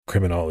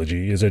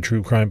Criminology is a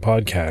true crime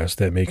podcast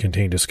that may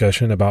contain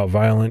discussion about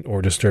violent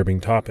or disturbing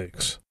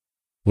topics.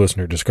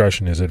 Listener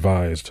discretion is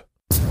advised.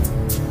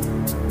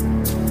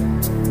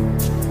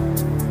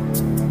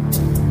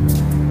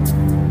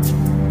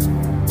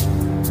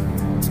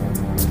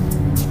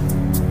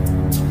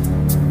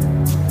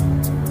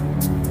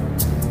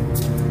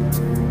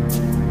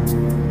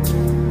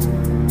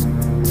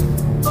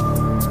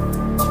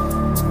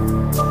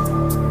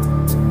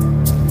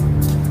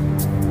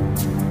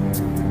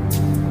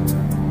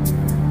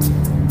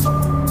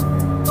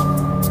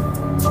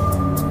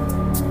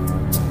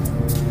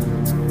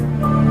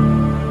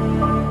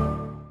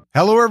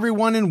 Hello,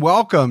 everyone, and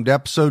welcome to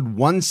episode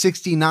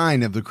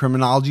 169 of the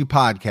Criminology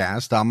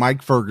Podcast. I'm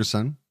Mike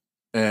Ferguson.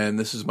 And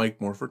this is Mike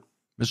Morford.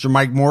 Mr.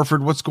 Mike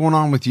Morford, what's going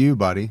on with you,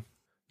 buddy?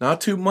 Not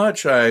too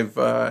much. I've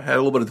had a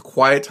little bit of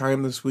quiet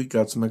time this week,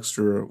 got some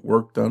extra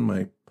work done.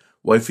 My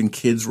wife and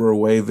kids were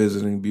away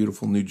visiting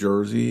beautiful New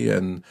Jersey,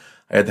 and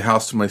I had the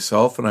house to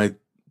myself, and I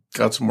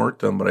got some work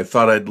done. But I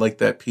thought I'd like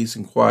that peace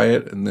and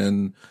quiet, and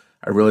then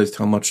I realized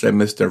how much I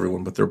missed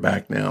everyone, but they're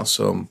back now,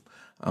 so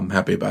I'm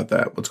happy about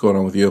that. What's going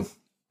on with you?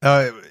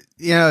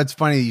 It's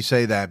funny you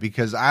say that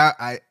because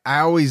I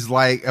always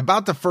like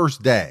about the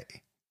first day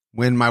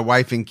when my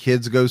wife and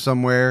kids go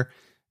somewhere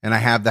and I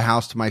have the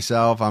house to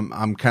myself,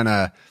 I'm kind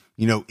of,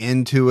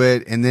 into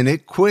it, and then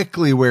it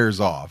quickly wears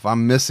off.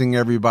 I'm missing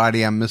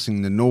everybody. I'm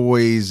missing the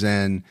noise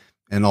and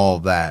all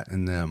of that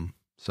in them.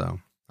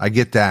 So I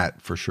get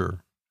that for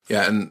sure.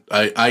 Yeah. And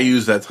I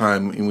use that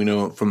time, and we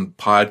know from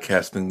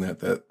podcasting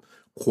that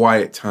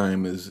quiet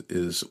time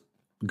is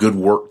good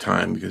work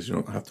time because you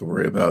don't have to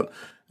worry about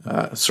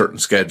certain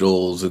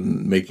schedules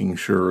and making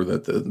sure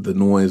that the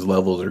noise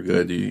levels are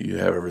good. You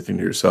have everything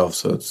to yourself.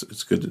 So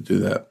it's good to do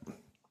that.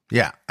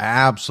 Yeah,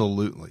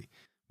 absolutely.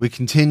 We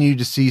continue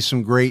to see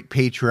some great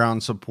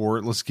Patreon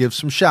support. Let's give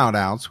some shout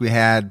outs. We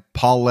had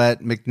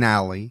Paulette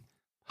McNally,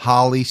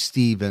 Holly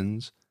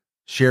Stevens,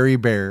 Sherry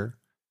Bear,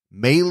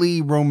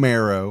 Maylee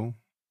Romero,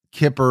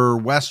 Kipper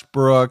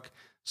Westbrook,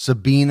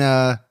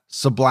 Sabina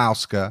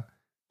Sablowska,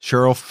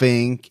 Cheryl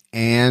Fink,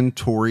 and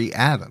Tori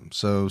Adams.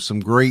 So some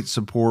great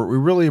support. We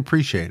really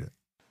appreciate it.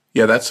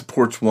 Yeah, that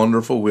support's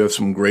wonderful. We have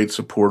some great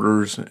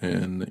supporters,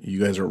 and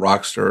you guys are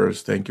rock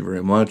stars. Thank you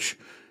very much.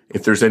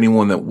 If there's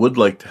anyone that would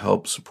like to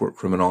help support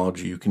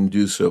Criminology, you can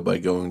do so by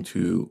going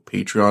to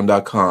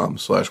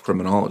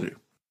patreon.com/criminology.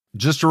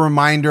 Just a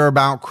reminder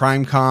about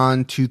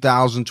CrimeCon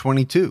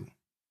 2022.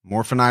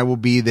 Morph and I will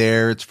be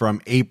there. It's from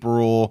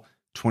April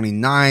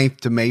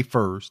 29th to May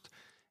 1st.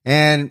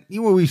 And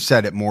we've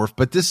said it, Morph,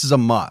 but this is a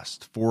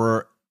must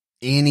for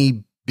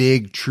any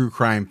big true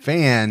crime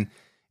fan.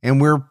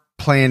 And we're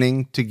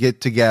planning to get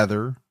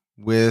together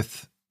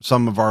with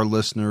some of our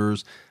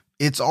listeners.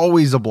 It's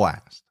always a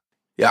blast.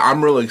 Yeah,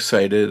 I'm really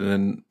excited.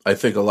 And I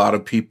think a lot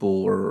of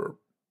people are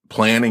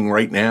planning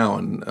right now,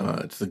 and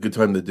it's a good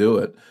time to do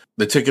it.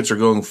 The tickets are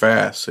going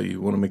fast, so you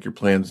want to make your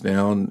plans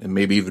now and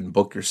maybe even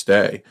book your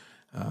stay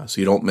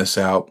so you don't miss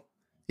out.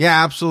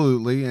 Yeah,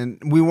 absolutely.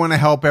 And we want to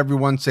help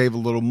everyone save a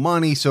little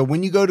money. So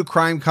when you go to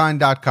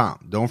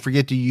crimecon.com, don't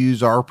forget to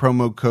use our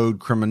promo code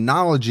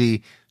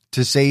Criminology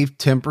to save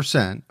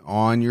 10%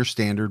 on your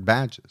standard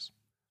badges.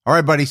 All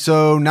right, buddy.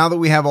 So now that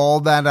we have all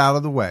that out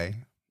of the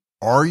way,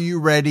 are you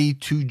ready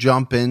to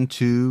jump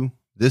into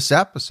this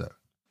episode?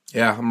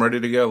 Yeah, I'm ready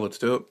to go. Let's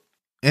do it.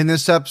 In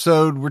this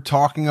episode, we're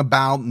talking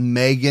about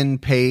Megan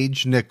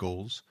Page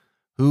Nichols,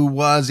 who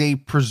was a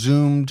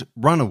presumed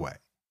runaway.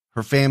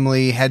 Her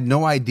family had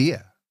no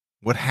idea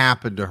what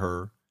happened to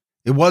her.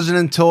 It wasn't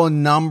until a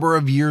number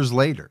of years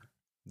later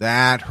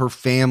that her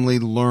family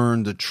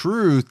learned the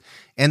truth,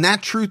 and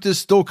that truth is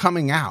still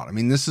coming out. I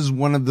mean, this is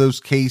one of those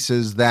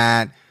cases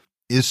that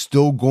is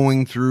still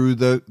going through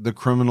the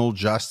criminal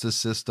justice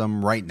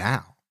system right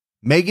now.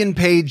 Megan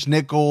Page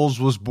Nichols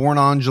was born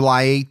on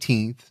July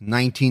 18th,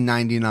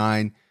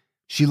 1999.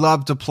 She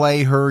loved to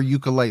play her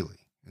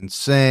ukulele and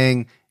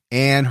sing,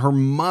 and her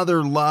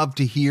mother loved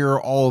to hear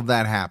all of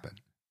that happen,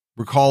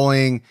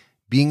 recalling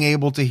being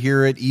able to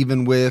hear it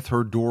even with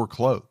her door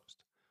closed.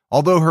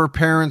 Although her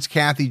parents,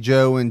 Kathy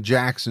Jo and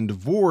Jackson,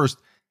 divorced,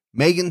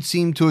 Megan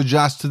seemed to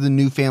adjust to the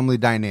new family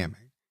dynamic.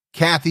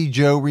 Kathy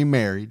Jo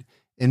remarried,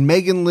 and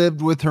Megan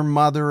lived with her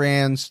mother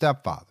and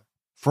stepfather.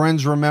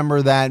 Friends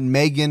remember that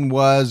Megan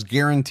was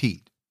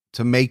guaranteed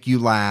to make you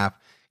laugh,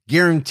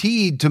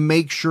 guaranteed to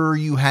make sure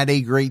you had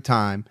a great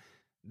time.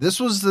 This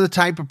was the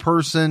type of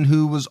person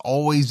who was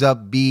always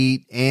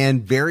upbeat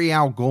and very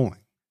outgoing.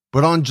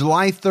 But on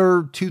July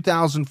 3rd,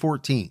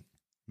 2014,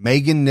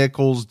 Megan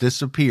Nichols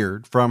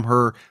disappeared from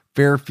her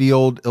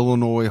Fairfield,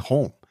 Illinois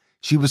home.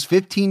 She was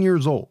 15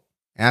 years old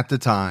at the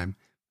time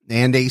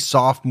and a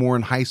sophomore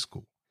in high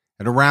school.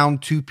 At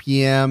around 2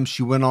 p.m.,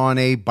 she went on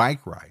a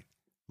bike ride.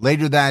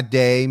 Later that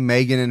day,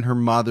 Megan and her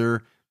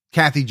mother,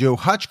 Kathy Jo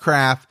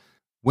Hutchcraft,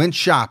 went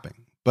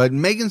shopping. But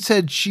Megan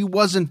said she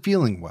wasn't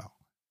feeling well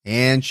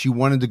and she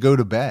wanted to go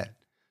to bed.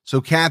 So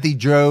Kathy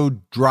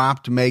Jo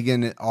dropped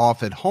Megan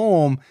off at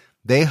home.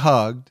 They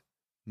hugged.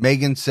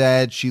 Megan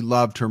said she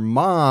loved her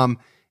mom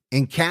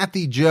and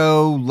Kathy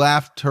Jo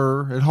left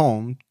her at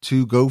home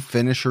to go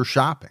finish her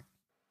shopping.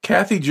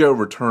 Kathy Jo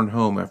returned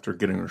home after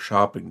getting her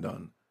shopping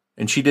done,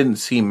 and she didn't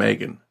see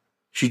Megan.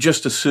 She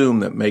just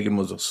assumed that Megan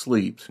was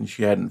asleep since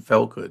she hadn't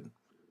felt good.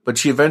 But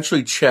she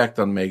eventually checked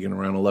on Megan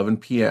around 11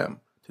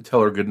 p.m. to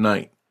tell her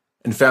goodnight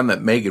and found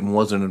that Megan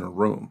wasn't in her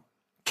room.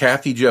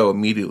 Kathy Jo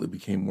immediately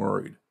became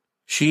worried.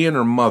 She and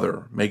her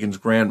mother, Megan's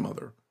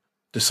grandmother,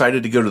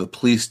 decided to go to the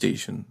police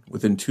station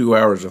within 2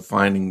 hours of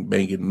finding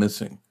Megan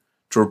missing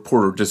to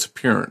report her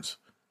disappearance.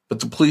 But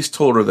the police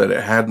told her that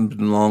it hadn't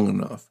been long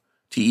enough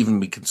to even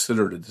be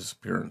considered a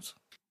disappearance.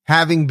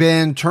 Having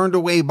been turned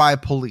away by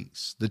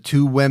police, the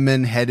two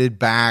women headed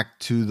back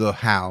to the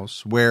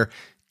house where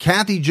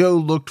Kathy Jo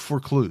looked for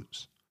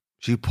clues.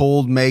 She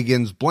pulled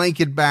Megan's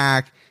blanket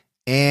back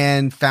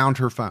and found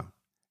her phone.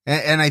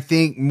 And I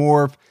think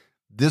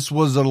this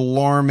was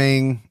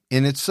alarming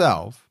in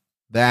itself,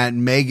 that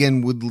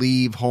Megan would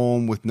leave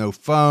home with no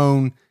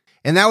phone.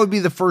 And that would be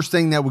the first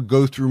thing that would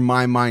go through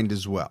my mind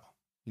as well.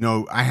 You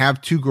know, I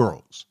have two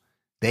girls.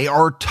 They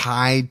are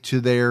tied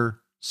to their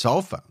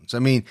cell phones. I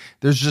mean,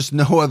 there's just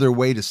no other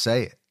way to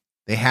say it.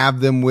 They have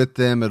them with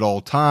them at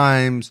all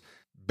times.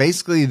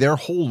 Basically, their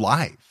whole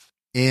life,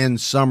 in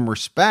some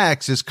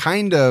respects, is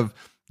kind of,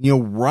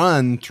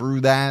 run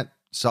through that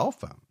cell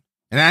phone.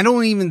 And I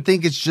don't even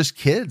think it's just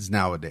kids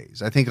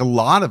nowadays. I think a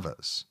lot of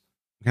us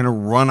kind of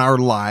run our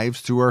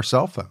lives through our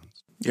cell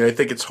phones. Yeah, I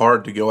think it's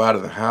hard to go out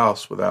of the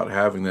house without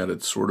having that.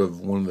 It's sort of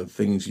one of the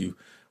things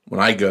when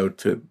I go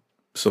to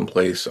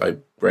someplace, I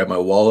grab my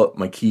wallet,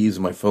 my keys,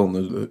 and my phone.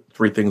 Those are the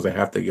three things I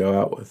have to go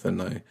out with.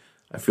 And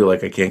I feel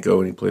like I can't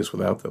go any place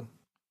without them.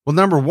 Well,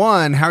 number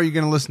one, how are you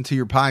going to listen to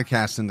your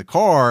podcast in the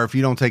car if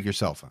you don't take your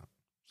cell phone?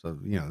 So,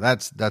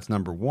 that's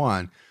number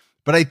one.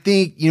 But I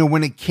think,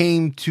 when it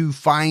came to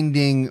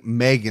finding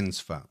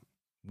Megan's phone,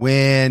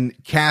 when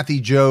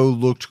Kathy Jo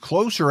looked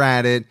closer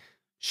at it,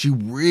 she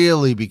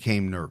really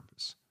became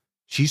nervous.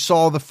 She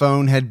saw the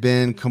phone had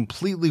been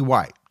completely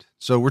wiped.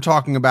 So we're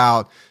talking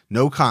about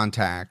no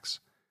contacts,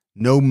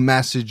 no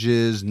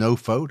messages, no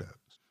photos.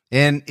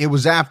 And it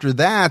was after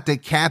that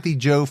Kathy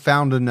Jo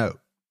found a note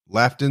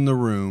left in the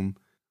room,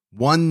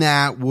 one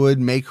that would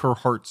make her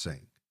heart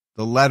sink.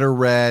 The letter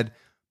read,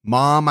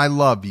 "Mom, I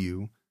love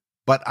you,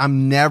 but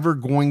I'm never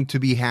going to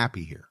be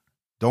happy here.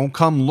 Don't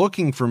come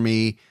looking for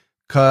me,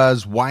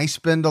 because why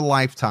spend a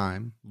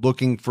lifetime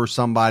looking for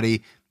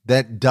somebody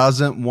that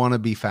doesn't want to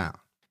be found?"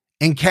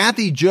 And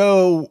Kathy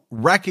Jo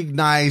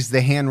recognized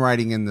the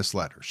handwriting in this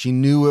letter. She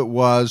knew it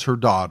was her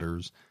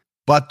daughter's,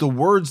 but the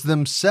words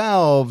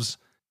themselves,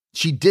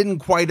 she didn't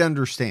quite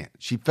understand.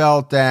 She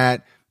felt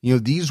that,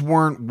 these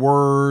weren't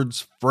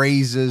words,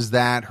 phrases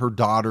that her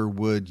daughter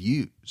would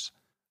use.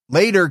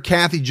 Later,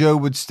 Kathy Jo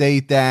would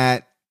state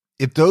that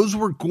if those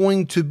were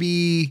going to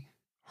be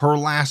her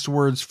last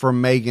words from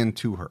Megan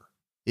to her,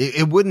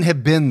 it wouldn't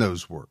have been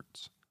those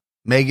words.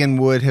 Megan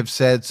would have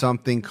said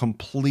something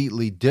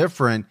completely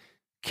different.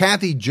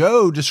 Kathy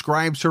Jo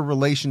describes her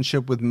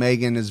relationship with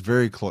Megan as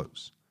very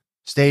close,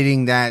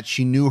 stating that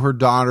she knew her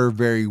daughter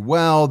very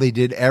well. They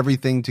did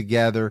everything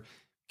together.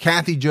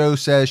 Kathy Jo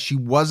says she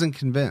wasn't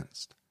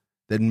convinced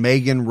that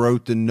Megan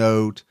wrote the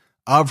note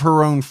of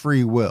her own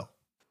free will.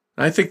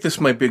 I think this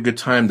might be a good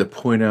time to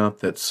point out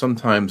that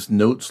sometimes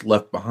notes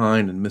left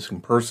behind in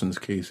missing persons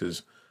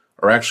cases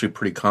are actually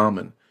pretty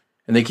common,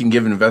 and they can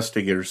give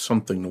investigators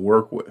something to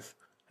work with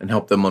and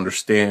help them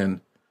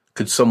understand,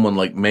 could someone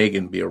like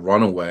Megan be a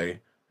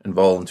runaway and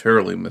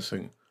voluntarily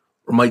missing,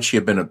 or might she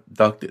have been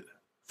abducted?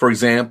 For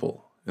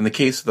example, in the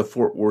case of the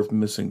Fort Worth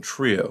missing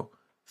trio,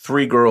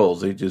 3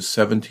 girls ages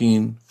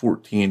 17,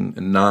 14,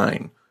 and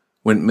 9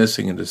 went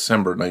missing in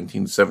December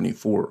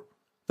 1974.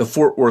 The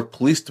Fort Worth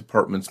Police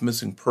Department's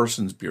Missing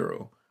Persons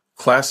Bureau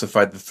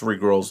classified the 3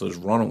 girls as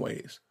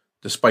runaways,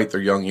 despite their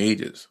young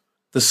ages.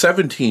 The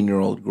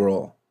 17-year-old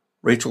girl,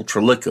 Rachel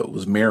Trelica,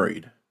 was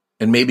married,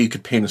 and maybe you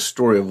could paint a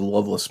story of a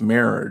loveless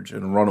marriage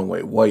and a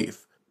runaway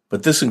wife,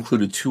 but this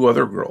included 2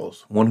 other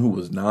girls, one who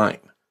was 9.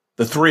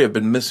 The 3 have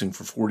been missing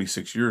for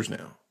 46 years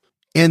now.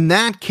 In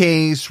that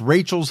case,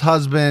 Rachel's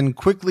husband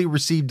quickly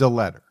received a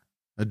letter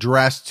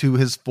addressed to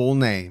his full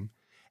name,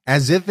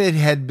 as if it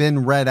had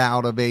been read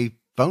out of a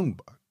phone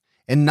book,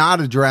 and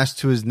not addressed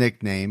to his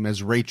nickname,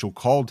 as Rachel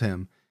called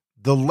him.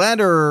 The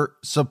letter,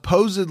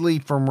 supposedly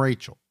from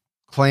Rachel,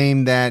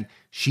 claimed that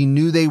she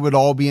knew they would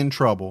all be in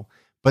trouble,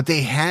 but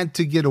they had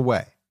to get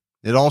away.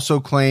 It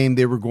also claimed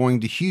they were going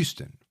to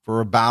Houston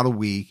for about a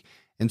week,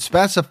 and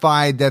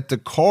specified that the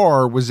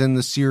car was in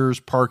the Sears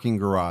parking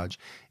garage,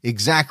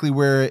 exactly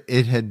where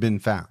it had been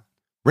found.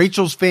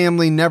 Rachel's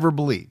family never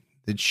believed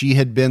that she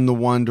had been the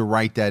one to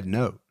write that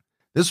note.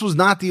 This was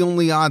not the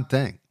only odd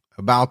thing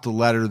about the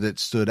letter that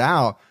stood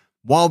out.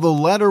 While the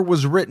letter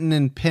was written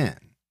in pen,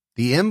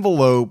 the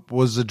envelope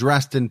was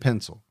addressed in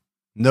pencil.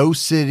 No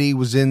city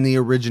was in the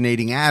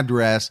originating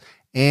address,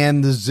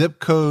 and the zip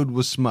code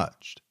was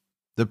smudged.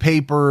 The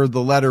paper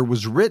the letter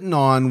was written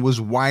on was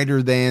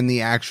wider than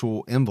the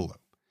actual envelope,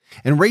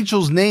 and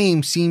Rachel's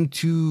name seemed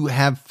to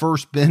have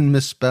first been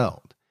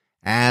misspelled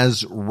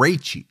as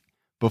Rachie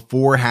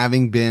before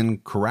having been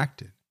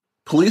corrected.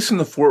 Police in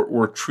the Fort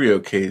Worth trio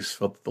case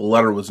felt that the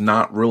letter was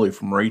not really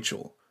from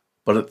Rachel,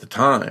 but at the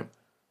time,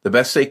 the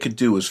best they could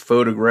do was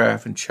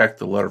photograph and check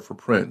the letter for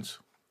prints,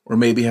 or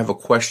maybe have a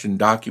questioned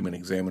document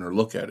examiner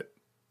look at it.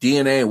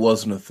 DNA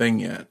wasn't a thing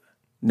yet.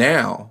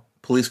 Now,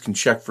 police can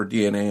check for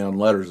DNA on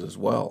letters as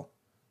well.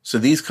 So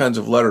these kinds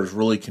of letters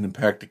really can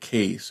impact a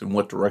case and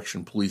what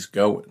direction police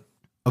go in.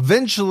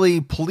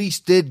 Eventually, police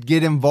did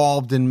get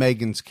involved in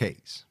Megan's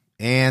case,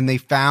 and they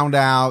found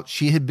out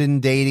she had been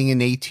dating an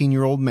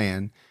 18-year-old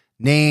man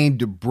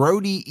named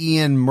Brody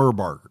Ian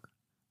Merbarger.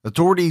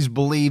 Authorities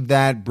believe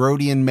that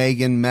Brody and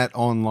Megan met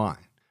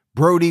online.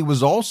 Brody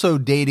was also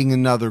dating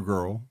another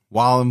girl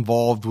while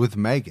involved with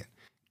Megan.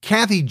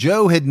 Kathy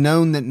Jo had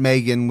known that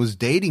Megan was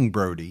dating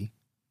Brody.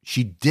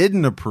 She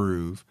didn't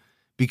approve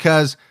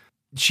because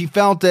she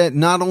felt that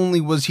not only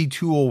was he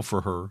too old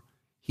for her,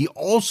 he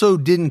also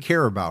didn't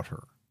care about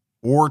her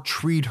or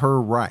treat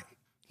her right.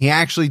 He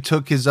actually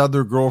took his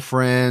other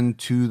girlfriend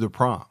to the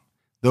prom,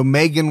 though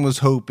Megan was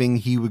hoping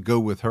he would go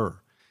with her.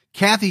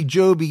 Kathy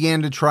Jo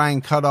began to try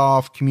and cut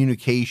off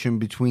communication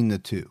between the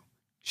two.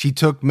 She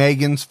took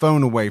Megan's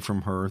phone away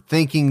from her,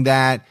 thinking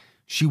that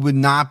she would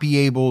not be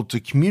able to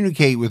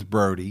communicate with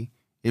Brody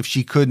if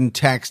she couldn't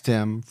text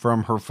him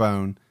from her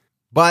phone.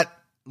 But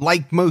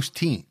like most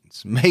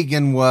teens,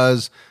 Megan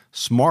was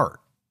smart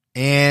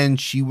and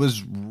she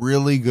was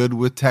really good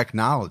with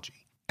technology.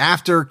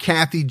 After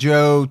Kathy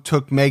Jo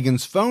took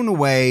Megan's phone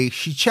away,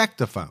 she checked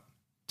the phone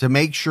to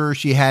make sure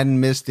she hadn't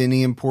missed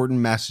any important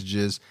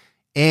messages,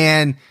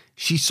 and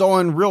she saw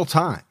in real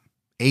time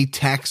a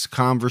text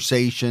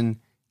conversation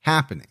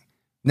happening.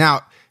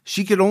 Now,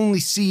 she could only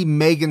see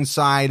Megan's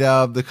side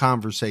of the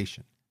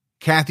conversation.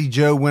 Kathy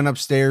Jo went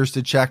upstairs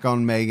to check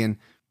on Megan,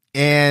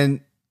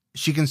 and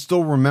she can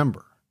still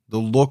remember the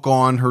look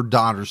on her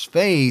daughter's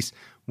face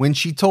when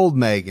she told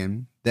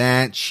Megan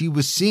that she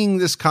was seeing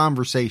this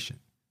conversation.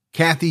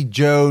 Kathy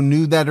Jo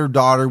knew that her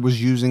daughter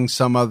was using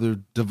some other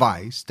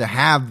device to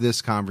have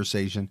this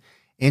conversation,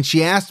 and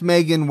she asked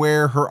Megan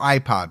where her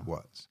iPod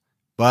was,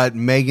 but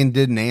Megan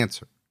didn't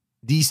answer.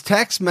 These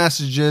text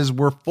messages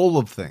were full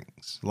of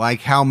things,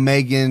 like how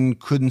Megan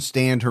couldn't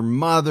stand her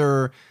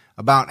mother,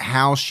 about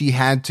how she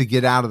had to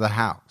get out of the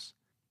house.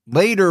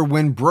 Later,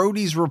 when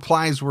Brody's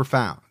replies were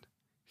found,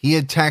 he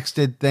had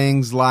texted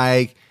things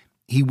like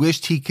he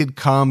wished he could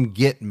come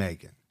get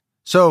Megan.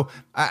 So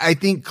I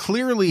think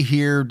clearly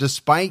here,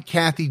 despite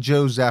Kathy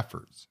Jo's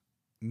efforts,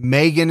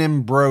 Megan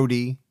and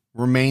Brody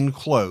remained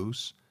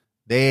close.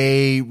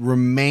 They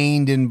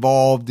remained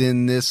involved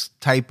in this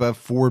type of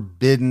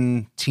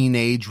forbidden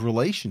teenage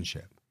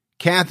relationship.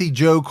 Kathy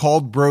Jo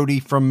called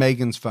Brody from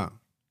Megan's phone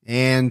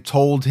and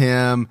told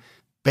him,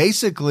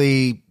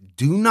 basically,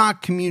 do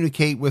not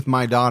communicate with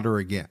my daughter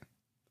again.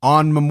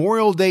 On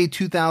Memorial Day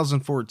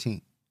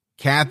 2014,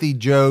 Kathy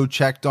Jo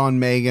checked on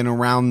Megan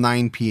around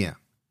 9 p.m.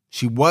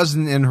 She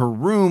wasn't in her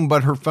room,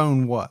 but her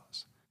phone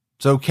was.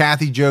 So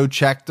Kathy Jo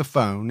checked the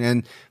phone,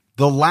 and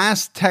the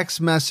last text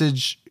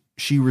message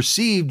she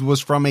received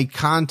was from a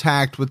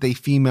contact with a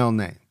female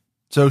name.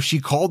 So she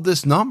called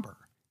this number,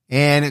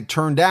 and it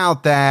turned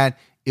out that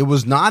it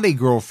was not a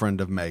girlfriend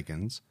of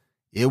Megan's.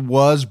 It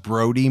was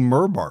Brody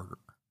Merbarger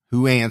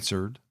who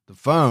answered the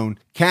phone.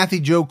 Kathy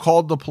Jo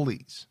called the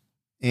police,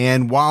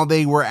 and while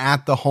they were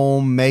at the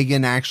home,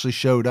 Megan actually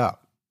showed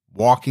up,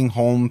 walking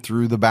home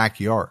through the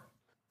backyard.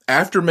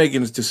 After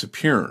Megan's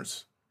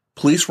disappearance,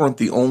 police weren't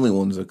the only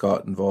ones that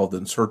got involved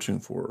in searching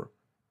for her.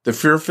 The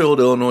Fairfield,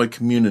 Illinois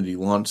community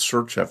launched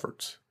search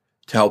efforts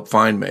to help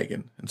find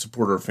Megan and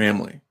support her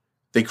family.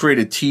 They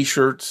created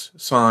T-shirts,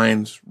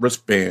 signs,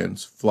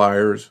 wristbands,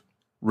 flyers,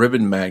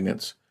 ribbon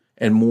magnets,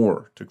 and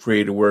more to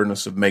create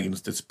awareness of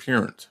Megan's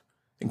disappearance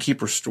and keep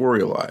her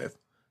story alive,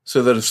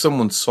 so that if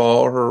someone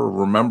saw her or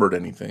remembered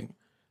anything,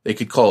 they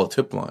could call a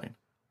tip line,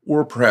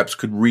 or perhaps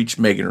could reach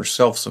Megan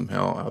herself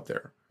somehow out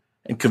there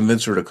and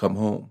convince her to come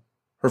home.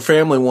 Her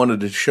family wanted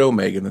to show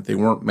Megan that they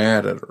weren't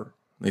mad at her.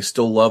 They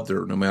still loved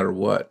her no matter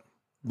what.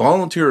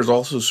 Volunteers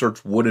also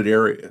searched wooded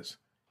areas.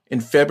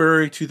 In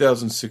February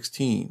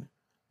 2016,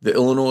 the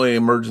Illinois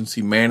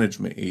Emergency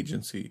Management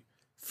Agency,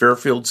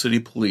 Fairfield City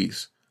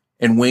Police,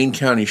 and Wayne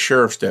County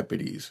Sheriff's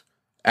deputies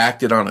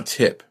acted on a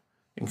tip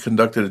and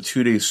conducted a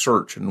 2-day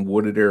search in a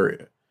wooded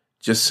area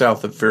just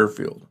south of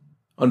Fairfield.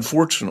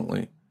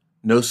 Unfortunately,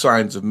 no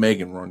signs of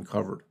Megan were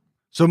uncovered.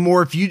 So,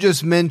 Morph, you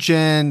just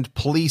mentioned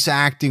police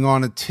acting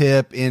on a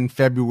tip in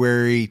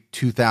February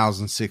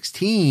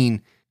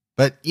 2016,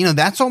 but,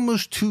 that's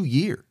almost 2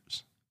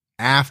 years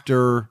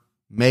after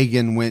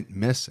Megan went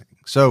missing.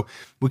 So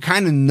we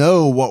kind of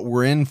know what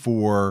we're in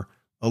for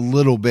a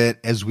little bit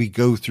as we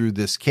go through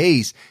this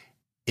case.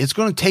 It's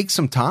going to take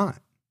some time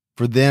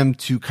for them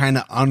to kind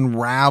of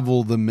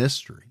unravel the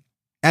mystery.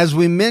 As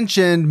we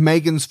mentioned,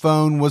 Megan's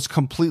phone was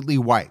completely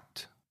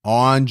wiped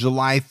on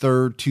July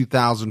 3rd,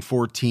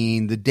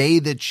 2014, the day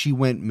that she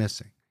went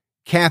missing.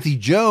 Kathy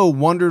Jo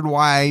wondered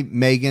why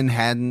Megan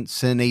hadn't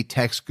sent a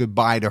text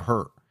goodbye to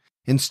her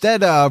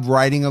instead of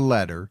writing a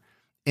letter,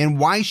 and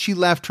why she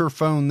left her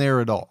phone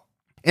there at all.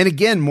 And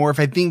again, Morph,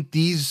 I think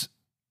these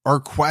are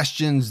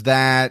questions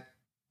that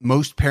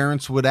most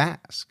parents would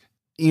ask.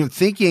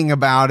 Thinking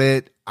about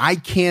it, I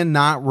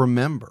cannot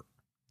remember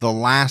the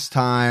last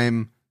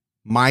time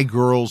my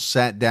girls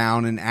sat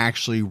down and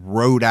actually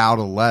wrote out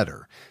a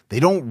letter. They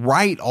don't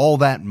write all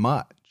that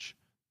much.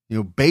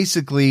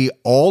 Basically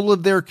all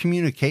of their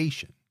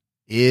communication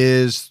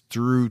is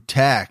through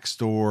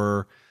text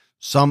or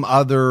some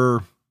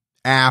other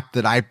app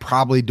that I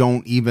probably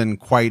don't even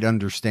quite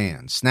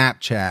understand.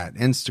 Snapchat,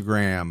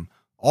 Instagram,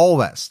 all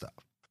that stuff.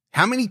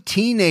 How many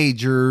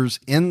teenagers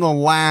in the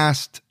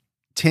last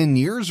 10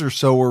 years or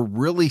so are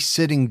really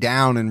sitting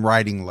down and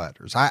writing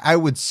letters? I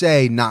would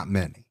say not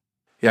many.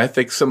 Yeah, I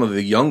think some of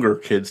the younger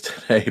kids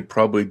today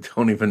probably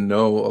don't even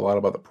know a lot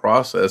about the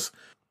process.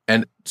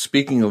 And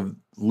speaking of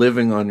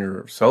living on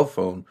your cell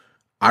phone,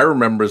 I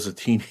remember as a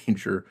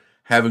teenager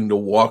having to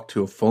walk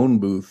to a phone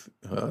booth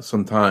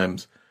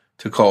sometimes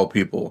to call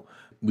people.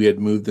 We had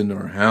moved into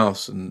our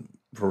house, and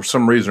for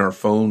some reason our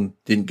phone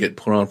didn't get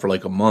put on for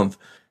like a month.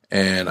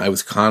 And I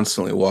was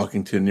constantly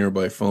walking to a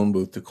nearby phone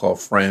booth to call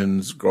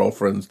friends,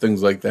 girlfriends,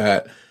 things like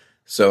that.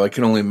 So I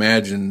can only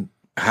imagine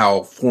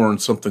how foreign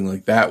something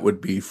like that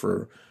would be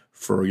for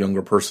a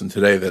younger person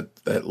today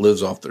that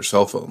lives off their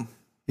cell phone.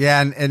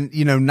 Yeah. And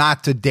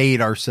not to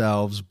date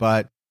ourselves,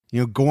 but,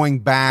 going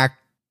back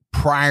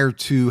prior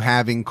to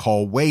having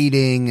call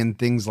waiting and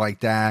things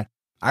like that,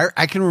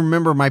 I can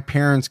remember my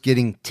parents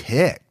getting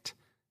ticked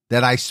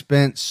that I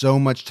spent so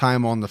much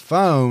time on the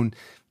phone.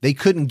 They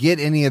couldn't get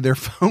any of their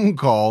phone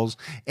calls,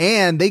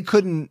 and they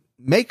couldn't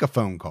make a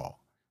phone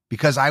call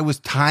because I was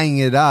tying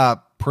it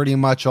up pretty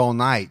much all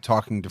night,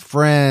 talking to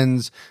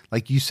friends,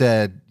 like you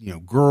said,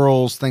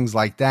 girls, things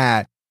like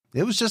that.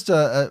 It was just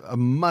a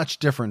much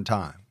different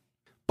time.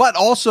 But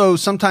also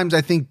sometimes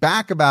I think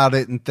back about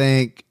it and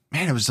think,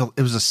 man, it was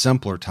a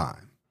simpler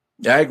time.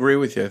 Yeah, I agree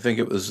with you. I think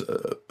it was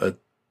a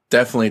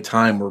definitely a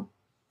time where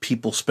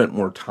people spent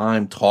more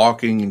time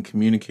talking and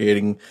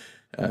communicating.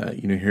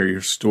 Hear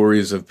your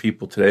stories of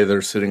people today that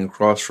are sitting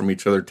across from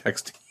each other,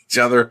 texting each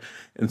other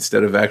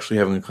instead of actually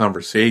having a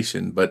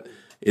conversation. But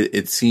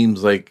it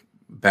seems like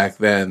back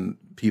then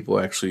people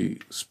actually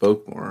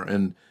spoke more.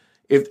 And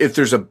if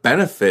there's a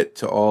benefit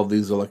to all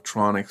these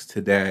electronics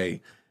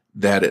today,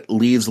 that it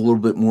leaves a little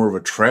bit more of a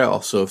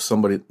trail. So if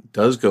somebody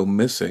does go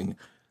missing,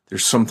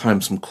 there's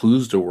sometimes some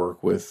clues to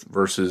work with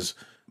versus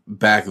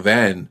back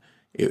then.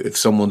 If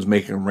someone's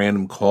making a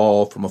random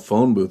call from a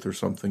phone booth or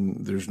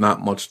something, there's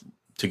not much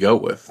to go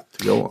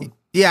on.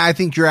 Yeah, I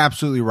think you're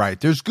absolutely right.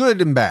 There's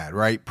good and bad,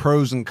 right?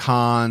 Pros and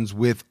cons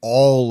with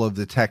all of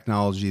the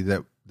technology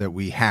that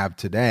we have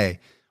today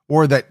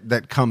or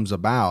that comes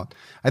about.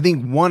 I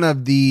think one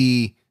of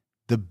the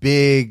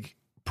big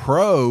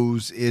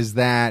pros is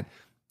that,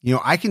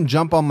 I can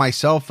jump on my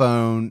cell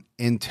phone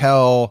and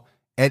tell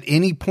at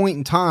any point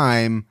in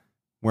time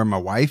where my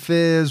wife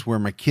is, where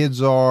my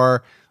kids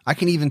are. I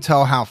can even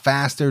tell how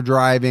fast they're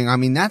driving. I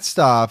mean, that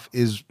stuff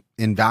is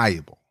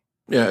invaluable.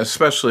 Yeah,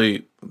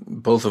 especially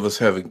both of us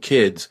having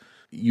kids,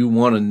 you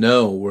want to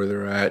know where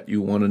they're at.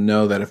 You want to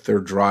know that if they're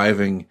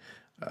driving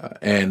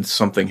and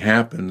something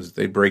happens,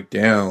 they break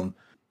down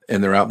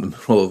and they're out in the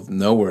middle of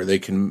nowhere, they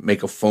can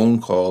make a phone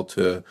call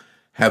to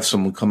have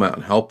someone come out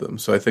and help them.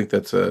 So I think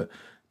that's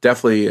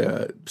definitely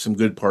some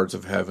good parts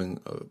of having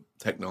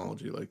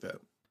technology like that.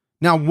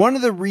 Now, one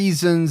of the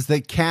reasons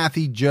that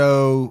Kathy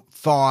Jo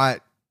thought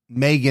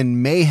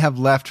Megan may have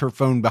left her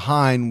phone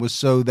behind was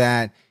so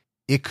that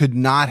it could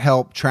not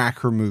help track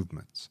her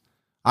movements.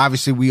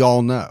 Obviously, we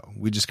all know.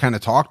 We just kind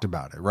of talked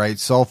about it, right?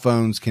 Cell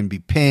phones can be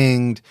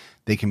pinged.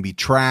 They can be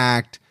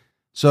tracked.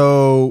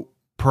 So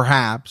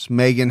perhaps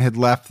Megan had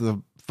left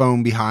the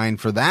phone behind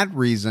for that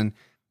reason.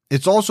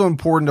 It's also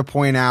important to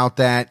point out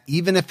that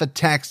even if a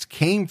text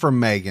came from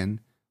Megan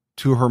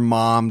to her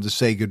mom to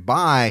say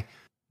goodbye,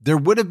 there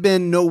would have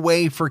been no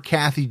way for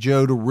Kathy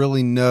Jo to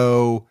really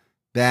know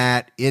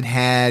that it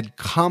had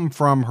come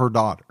from her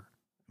daughter.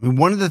 I mean,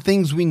 one of the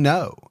things we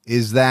know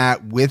is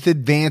that with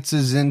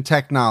advances in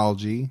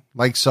technology,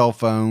 like cell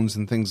phones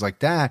and things like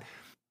that,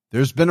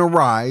 there's been a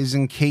rise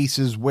in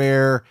cases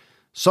where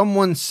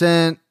someone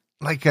sent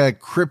like a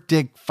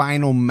cryptic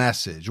final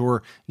message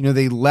or,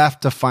 they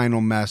left a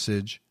final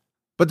message.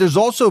 But there's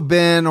also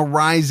been a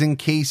rise in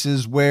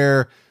cases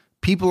where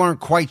people aren't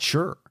quite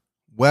sure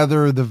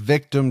whether the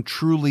victim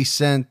truly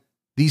sent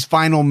these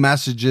final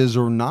messages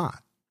or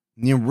not.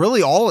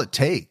 Really all it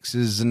takes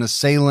is an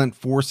assailant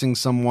forcing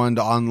someone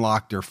to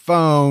unlock their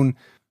phone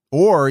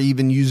or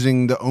even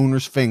using the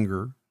owner's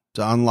finger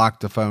to unlock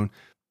the phone,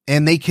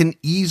 and they can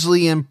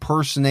easily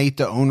impersonate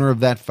the owner of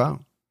that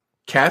phone.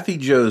 Kathy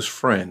Jo's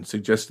friend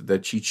suggested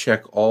that she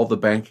check all the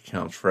bank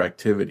accounts for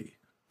activity.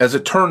 As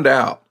it turned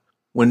out,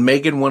 when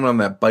Megan went on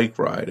that bike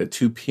ride at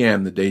 2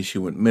 p.m. the day she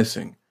went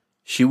missing,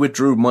 she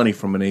withdrew money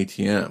from an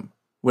ATM.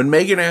 When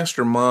Megan asked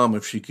her mom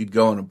if she could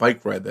go on a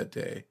bike ride that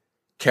day,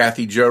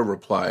 Kathy Jo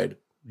replied,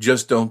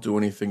 "Just don't do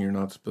anything you're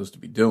not supposed to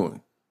be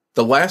doing."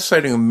 The last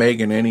sighting of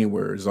Megan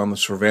anywhere is on the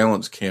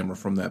surveillance camera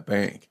from that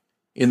bank.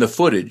 In the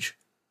footage,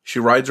 she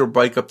rides her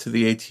bike up to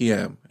the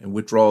ATM and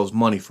withdraws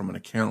money from an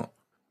account.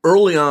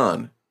 Early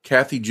on,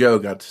 Kathy Jo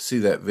got to see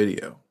that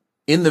video.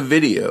 In the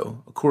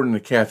video, according to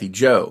Kathy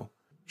Jo,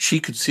 she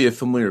could see a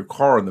familiar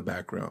car in the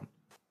background,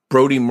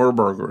 Brody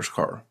Murberger's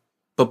car.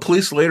 But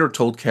police later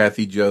told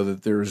Kathy Jo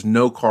that there is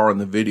no car in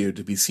the video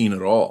to be seen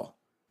at all.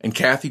 And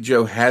Kathy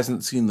Jo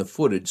hasn't seen the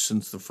footage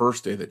since the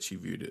first day that she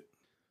viewed it.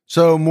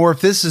 So,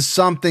 Morph, this is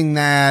something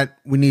that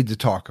we need to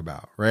talk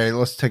about, right?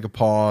 Let's take a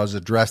pause,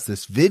 address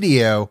this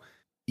video.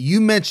 You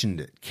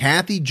mentioned it.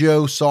 Kathy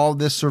Jo saw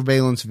this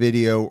surveillance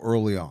video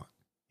early on.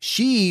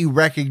 She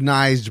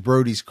recognized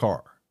Brody's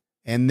car.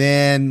 And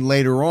then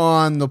later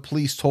on, the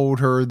police told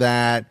her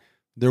that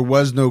there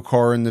was no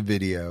car in the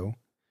video.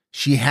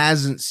 She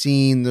hasn't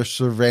seen the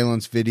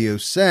surveillance video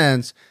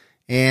since,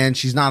 and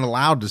she's not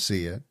allowed to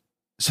see it.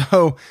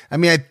 So,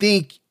 I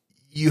think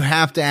you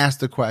have to ask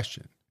the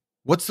question,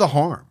 what's the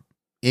harm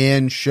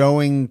in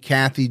showing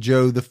Kathy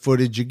Jo the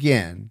footage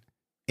again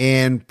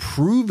and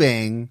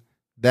proving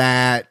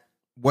that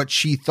what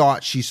she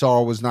thought she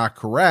saw was not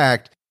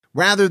correct,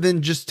 rather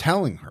than just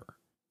telling her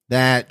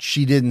that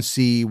she didn't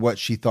see what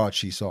she thought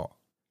she saw?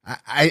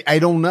 I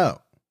don't know.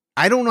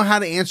 I don't know how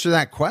to answer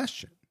that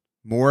question.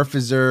 Morph,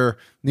 is there,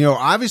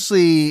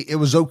 obviously it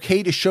was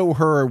okay to show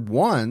her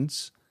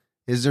once.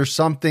 Is there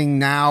something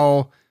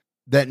now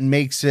that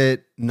makes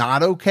it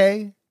not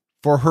okay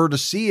for her to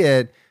see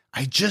it?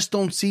 I just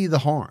don't see the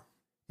harm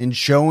in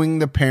showing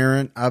the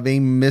parent of a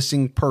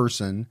missing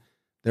person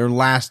their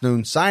last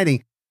known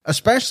sighting,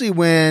 especially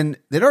when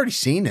they'd already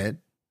seen it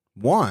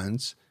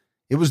once.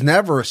 It was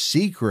never a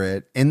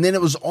secret. And then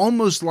it was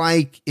almost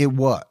like it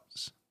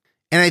was.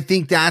 And I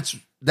think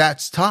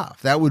that's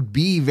tough. That would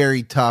be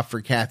very tough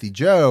for Kathy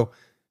Jo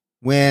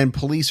when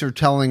police are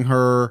telling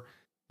her,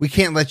 we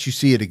can't let you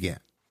see it again.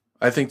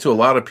 I think to a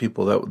lot of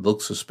people that would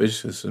look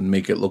suspicious and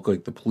make it look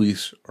like the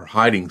police are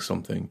hiding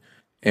something.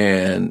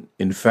 And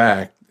in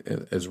fact,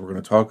 as we're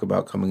going to talk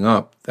about coming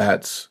up,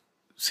 that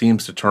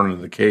seems to turn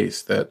into the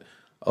case that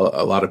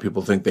a lot of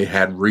people think they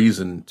had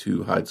reason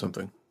to hide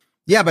something.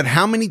 Yeah, but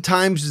how many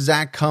times does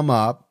that come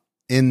up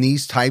in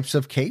these types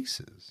of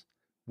cases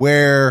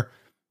where,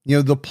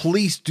 the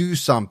police do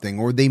something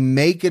or they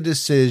make a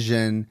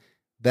decision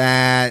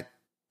that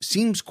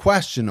seems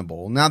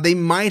questionable? Now, they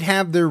might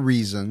have their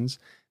reasons.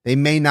 They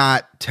may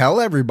not tell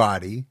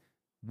everybody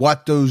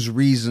what those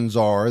reasons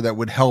are that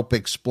would help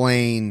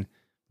explain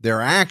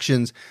their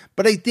actions.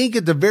 But I think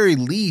at the very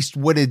least,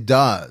 what it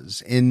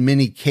does in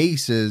many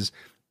cases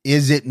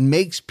is it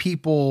makes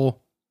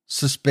people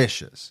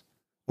suspicious,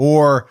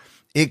 or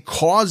it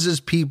causes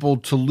people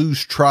to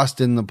lose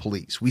trust in the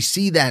police. We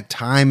see that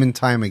time and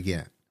time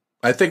again.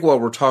 I think while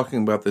we're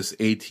talking about this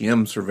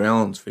ATM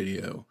surveillance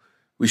video,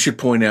 we should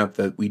point out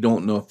that we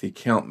don't know if the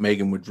account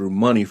Megan withdrew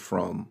money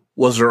from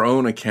was her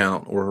own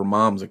account or her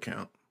mom's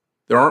account.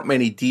 There aren't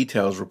many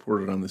details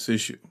reported on this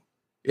issue.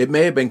 It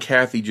may have been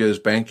Kathy Jo's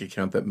bank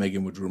account that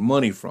Megan withdrew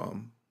money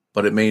from,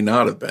 but it may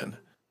not have been.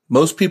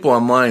 Most people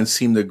online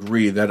seem to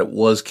agree that it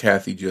was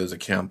Kathy Jo's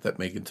account that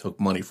Megan took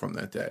money from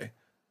that day.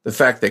 The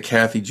fact that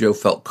Kathy Jo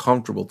felt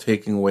comfortable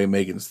taking away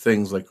Megan's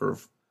things like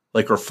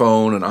her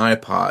phone and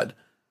iPod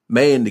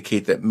may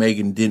indicate that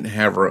Megan didn't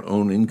have her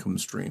own income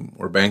stream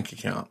or bank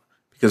account,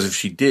 because if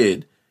she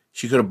did,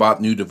 she could have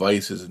bought new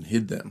devices and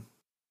hid them.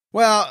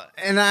 Well,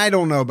 and I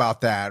don't know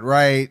about that,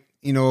 right?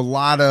 A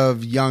lot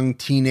of young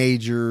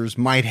teenagers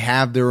might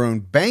have their own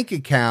bank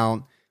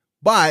account,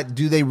 but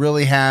do they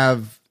really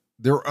have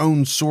their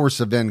own source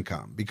of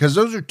income? Because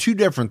those are two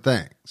different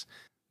things.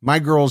 My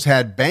girls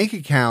had bank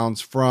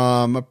accounts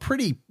from a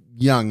pretty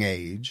young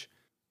age,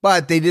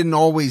 but they didn't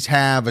always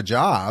have a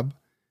job.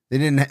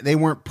 They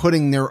weren't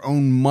putting their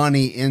own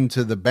money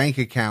into the bank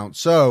account.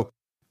 So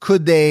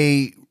could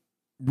they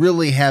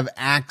really have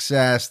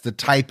accessed the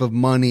type of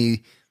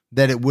money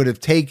that it would have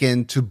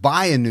taken to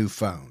buy a new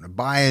phone,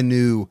 buy a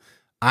new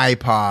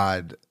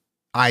iPod,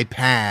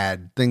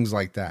 iPad, things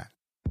like that?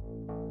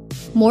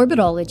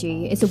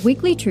 Morbidology is a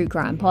weekly true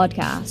crime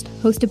podcast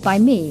hosted by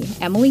me,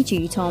 Emily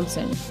G.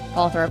 Thompson,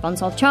 author of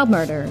Unsolved Child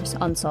Murders,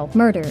 Unsolved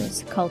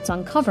Murders, Cults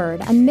Uncovered,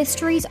 and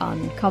Mysteries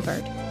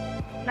Uncovered.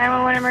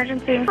 911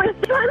 emergency. My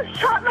son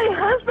shot my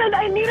husband.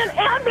 I need an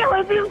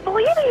ambulance. He's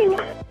bleeding.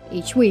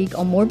 Each week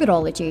on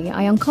Morbidology,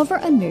 I uncover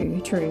a new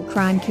true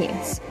crime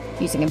case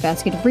using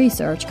investigative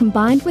research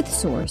combined with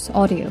source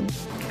audio.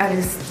 I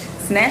just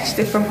snatched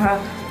it from her.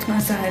 My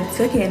son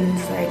took it, and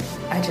it's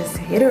like I just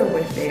hit her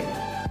with it.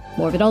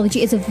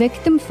 Morbidology is a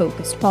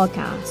victim-focused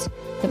podcast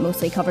that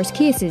mostly covers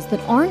cases that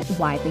aren't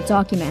widely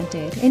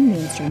documented in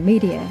mainstream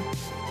media.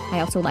 I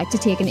also like to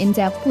take an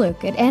in-depth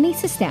look at any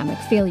systemic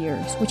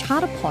failures which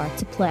had a part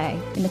to play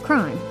in the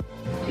crime.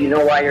 Do you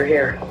know why you're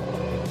here?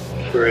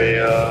 For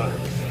a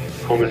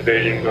home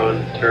invasion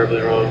gone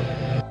terribly wrong.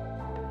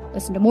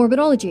 Listen to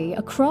Morbidology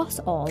across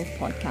all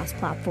podcast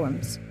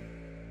platforms.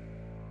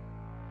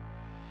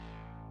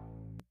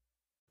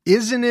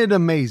 Isn't it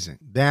amazing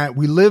that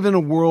we live in a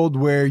world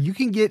where you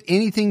can get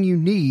anything you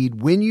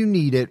need when you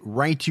need it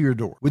right to your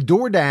door? With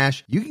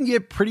DoorDash, you can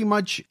get pretty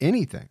much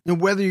anything.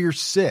 And whether you're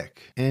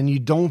sick and you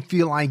don't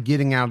feel like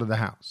getting out of the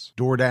house,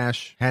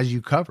 DoorDash has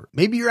you covered.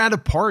 Maybe you're at a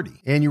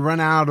party and you run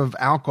out of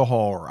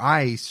alcohol or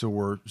ice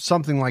or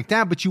something like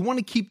that, but you want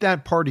to keep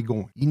that party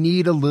going. You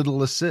need a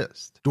little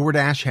assist.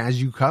 DoorDash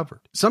has you covered.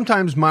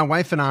 Sometimes my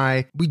wife and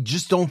I, we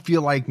just don't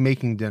feel like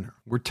making dinner.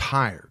 We're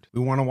tired. We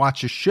want to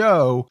watch a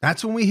show.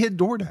 That's when we hit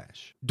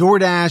DoorDash.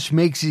 DoorDash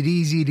makes it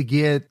easy to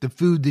get the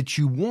food that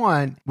you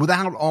want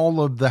without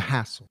all of the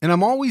hassle. And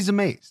I'm always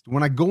amazed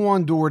when I go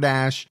on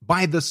DoorDash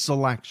by the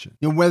selection.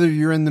 Whether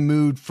you're in the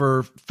mood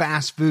for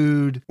fast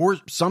food or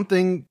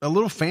something a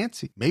little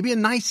fancy, maybe a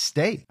nice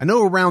steak. I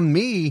know around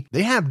me,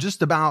 they have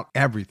just about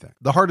everything.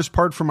 The hardest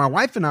part for my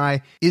wife and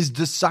I is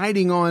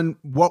deciding on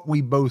what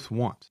we both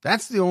want.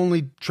 That's the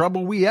only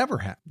trouble we ever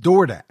have.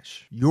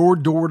 DoorDash, your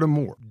door to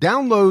more.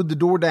 Download the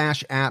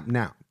DoorDash app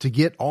now to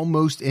get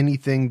almost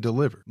anything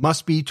delivered.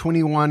 Must be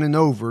 21 and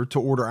over to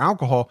order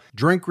alcohol.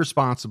 Drink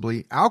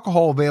responsibly.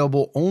 Alcohol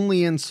available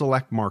only in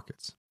select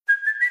markets.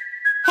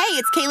 Hey,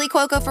 it's Kaylee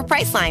Cuoco for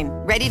Priceline.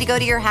 Ready to go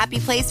to your happy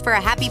place for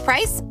a happy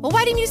price? Well,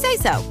 why didn't you say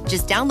so?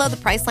 Just download the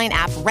Priceline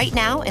app right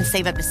now and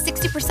save up to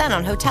 60%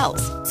 on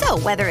hotels. So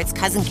whether it's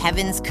Cousin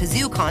Kevin's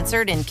Kazoo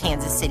Concert in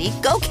Kansas City,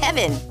 go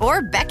Kevin,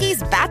 or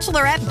Becky's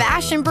Bachelorette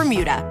Bash in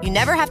Bermuda, you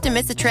never have to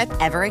miss a trip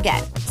ever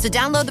again. So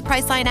download the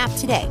Priceline app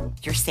today.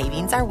 Your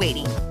savings are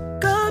waiting.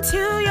 Go to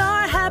your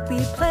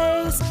happy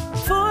place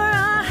for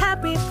a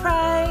happy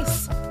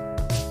price.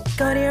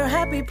 Go to your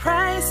happy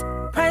price,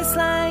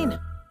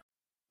 Priceline.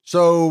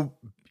 So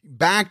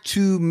back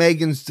to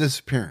Megan's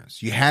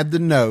disappearance. You had the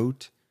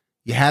note,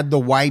 you had the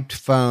wiped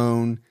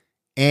phone,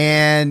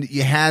 and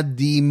you had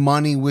the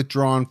money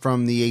withdrawn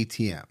from the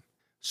ATM.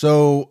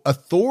 So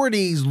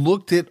authorities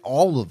looked at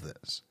all of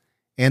this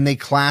and they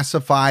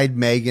classified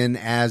Megan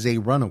as a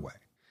runaway.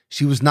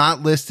 She was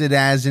not listed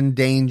as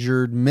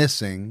endangered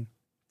missing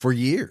for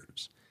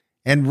years.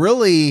 And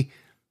really,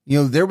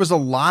 there was a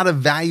lot of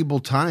valuable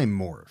time,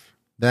 Morph,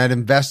 that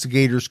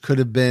investigators could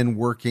have been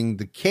working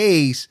the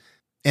case,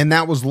 and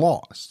that was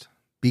lost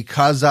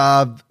because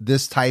of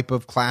this type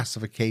of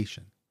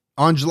classification.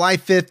 On July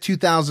 5th,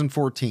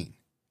 2014,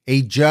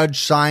 a judge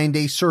signed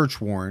a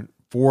search warrant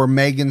for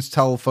Megan's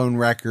telephone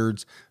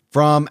records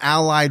from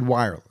Allied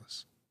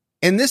Wireless.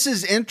 And this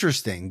is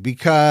interesting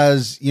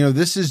because,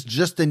 this is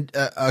just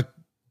a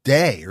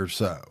day or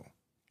so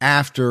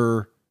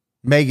after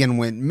Megan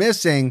went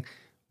missing.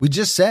 We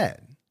just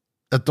said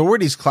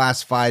authorities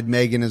classified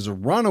Megan as a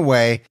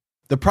runaway.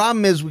 The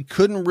problem is we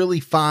couldn't really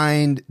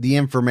find the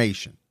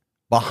information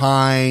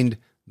behind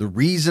the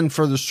reason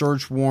for the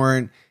search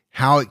warrant,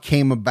 how it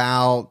came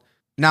about.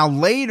 Now,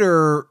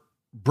 later,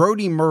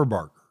 Brody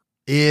Merbarger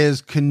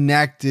is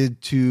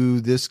connected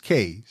to this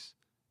case,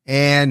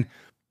 and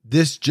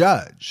this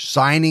judge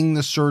signing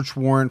the search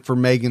warrant for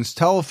Megan's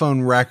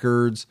telephone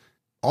records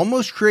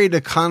almost created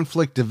a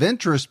conflict of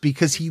interest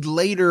because he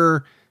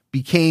later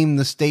became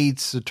the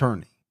state's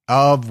attorney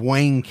of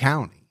Wayne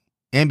County.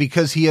 And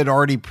because he had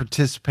already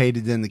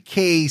participated in the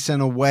case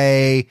in a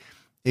way,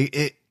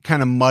 it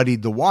kind of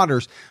muddied the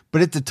waters.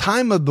 But at the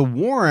time of the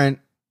warrant,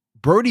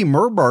 Brody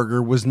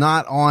Merbarger was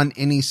not on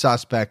any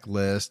suspect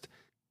list.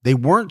 They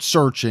weren't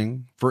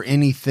searching for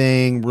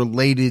anything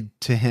related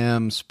to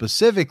him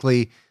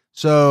specifically.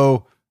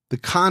 So the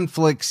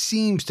conflict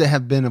seems to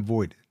have been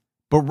avoided.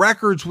 But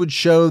records would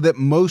show that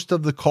most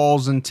of the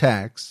calls and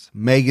texts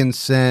Megan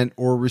sent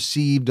or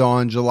received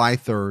on July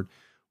 3rd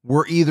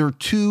were either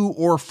to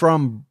or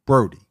from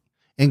Brody,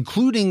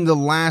 including the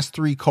last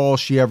 3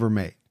 calls she ever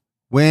made.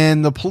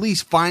 When the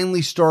police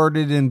finally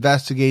started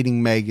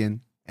investigating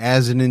Megan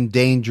as an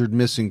endangered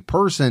missing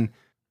person,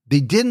 they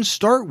didn't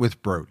start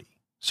with Brody,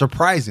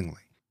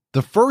 surprisingly.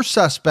 The first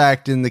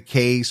suspect in the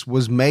case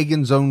was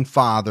Megan's own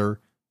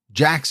father,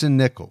 Jackson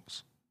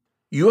Nichols.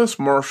 U.S.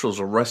 Marshals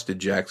arrested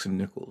Jackson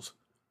Nichols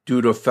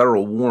due to a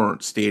federal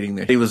warrant stating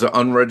that he was an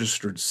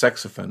unregistered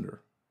sex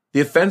offender. The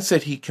offense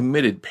that he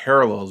committed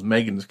parallels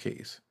Megan's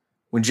case.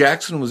 When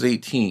Jackson was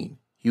 18,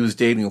 he was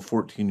dating a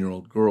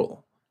 14-year-old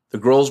girl. The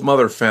girl's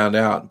mother found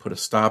out and put a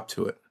stop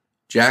to it.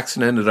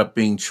 Jackson ended up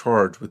being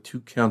charged with 2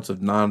 counts of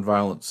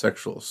nonviolent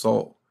sexual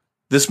assault.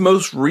 This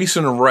most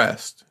recent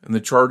arrest and the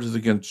charges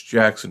against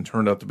Jackson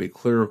turned out to be a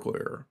clerical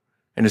error,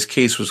 and his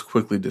case was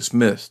quickly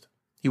dismissed.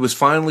 He was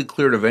finally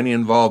cleared of any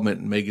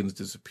involvement in Megan's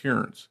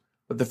disappearance,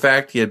 but the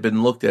fact he had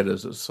been looked at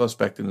as a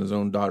suspect in his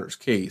own daughter's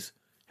case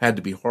had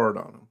to be hard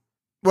on him.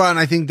 Well, and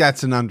I think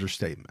that's an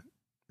understatement,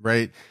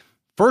 right?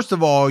 First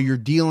of all, you're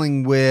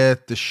dealing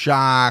with the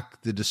shock,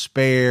 the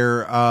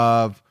despair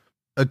of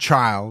a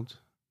child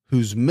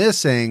who's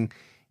missing,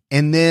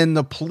 and then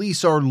the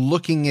police are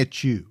looking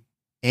at you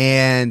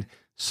and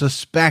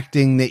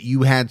suspecting that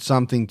you had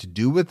something to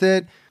do with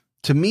it.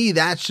 To me,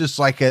 that's just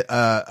like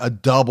a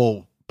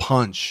double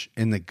punch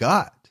in the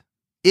gut.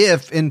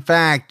 If, in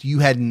fact, you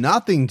had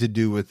nothing to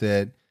do with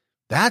it,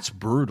 that's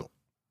brutal.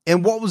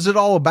 And what was it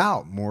all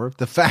about, Morph?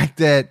 The fact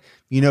that,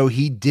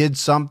 he did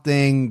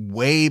something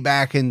way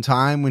back in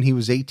time when he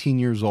was 18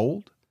 years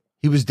old.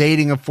 He was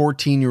dating a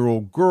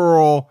 14-year-old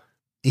girl.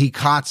 He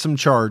caught some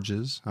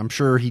charges. I'm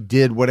sure he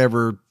did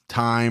whatever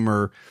time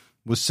or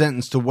was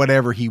sentenced to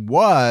whatever he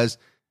was.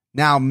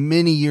 Now,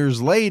 many years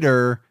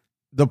later,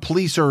 the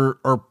police are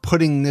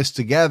putting this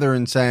together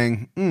and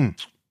saying,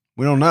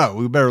 we don't know.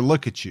 We better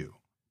look at you.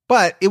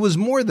 But it was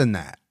more than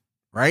that,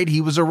 right?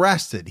 He was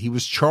arrested. He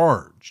was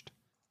charged.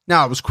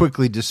 Now, it was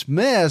quickly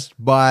dismissed,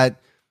 but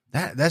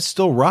that's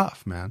still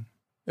rough, man.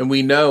 And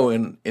we know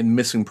in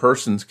missing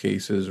persons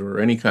cases or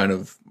any kind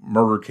of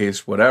murder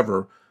case,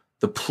 whatever,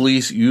 the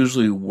police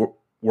usually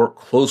work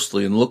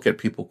closely and look at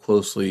people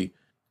closely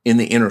in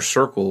the inner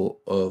circle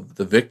of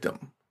the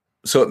victim.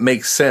 So it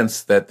makes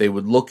sense that they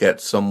would look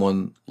at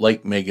someone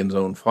like Megan's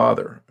own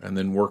father and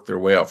then work their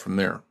way out from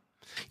there.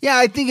 Yeah,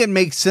 I think it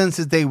makes sense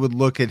that they would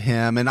look at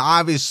him. And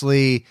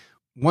obviously,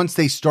 once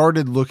they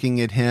started looking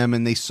at him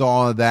and they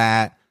saw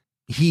that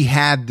he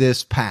had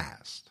this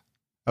past,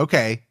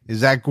 okay,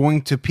 is that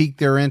going to pique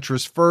their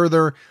interest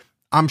further?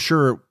 I'm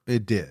sure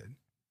it did.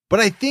 But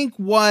I think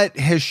what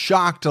has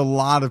shocked a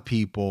lot of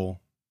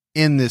people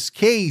in this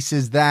case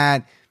is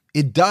that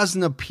it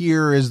doesn't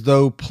appear as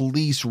though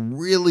police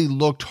really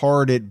looked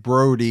hard at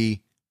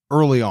Brody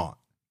early on.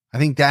 I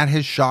think that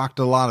has shocked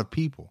a lot of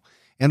people.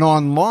 And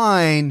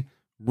online,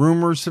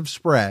 rumors have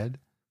spread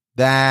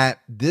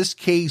that this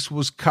case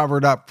was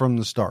covered up from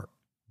the start.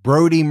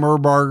 Brody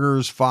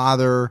Merbarger's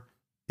father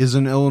is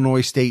an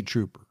Illinois state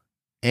trooper.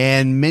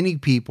 And many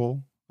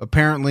people,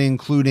 apparently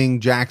including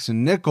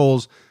Jackson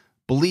Nichols,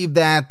 believe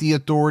that the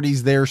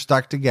authorities there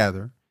stuck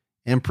together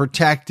and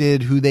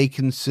protected who they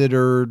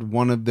considered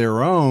one of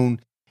their own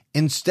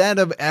instead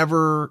of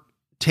ever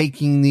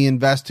taking the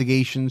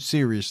investigation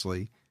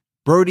seriously.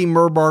 Brody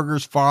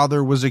Merbarger's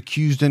father was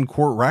accused in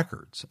court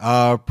records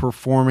of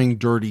performing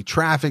dirty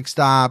traffic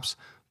stops,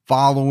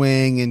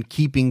 following and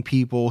keeping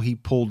people he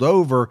pulled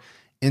over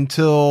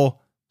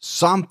until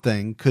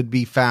something could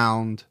be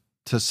found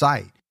to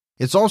cite.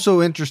 It's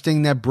also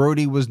interesting that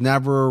Brody was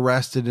never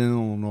arrested in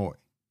Illinois.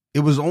 It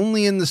was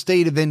only in the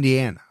state of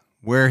Indiana,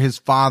 where his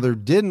father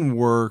didn't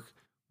work,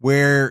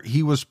 where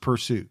he was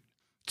pursued.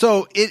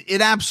 So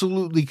it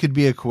absolutely could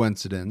be a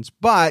coincidence,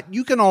 but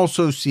you can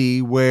also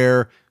see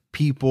where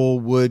people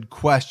would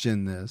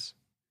question this.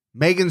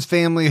 Megan's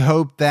family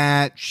hoped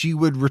that she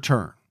would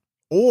return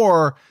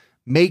or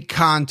make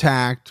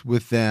contact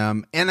with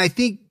them. And I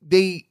think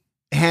they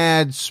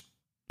had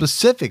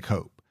specific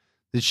hope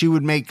that she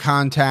would make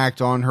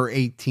contact on her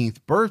 18th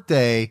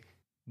birthday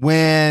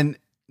when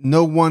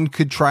no one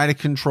could try to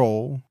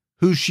control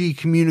who she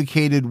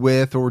communicated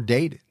with or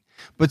dated.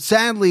 But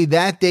sadly,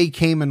 that day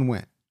came and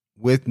went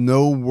with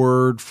no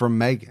word from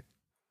Megan.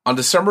 On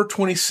December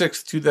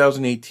 26,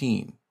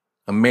 2018,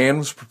 a man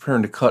was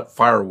preparing to cut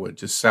firewood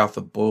just south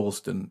of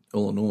Boylston,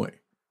 Illinois.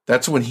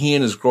 That's when he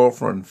and his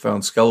girlfriend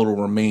found skeletal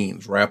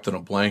remains wrapped in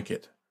a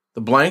blanket.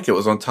 The blanket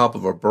was on top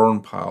of a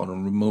burn pile in a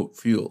remote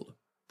field.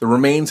 The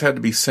remains had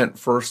to be sent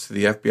first to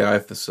the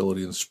FBI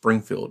facility in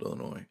Springfield,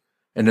 Illinois,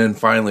 and then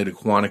finally to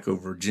Quantico,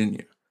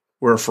 Virginia,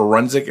 where a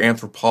forensic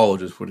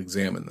anthropologist would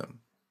examine them.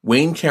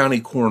 Wayne County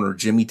Coroner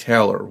Jimmy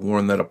Taylor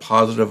warned that a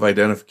positive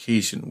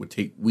identification would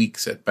take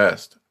weeks at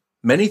best.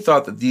 Many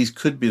thought that these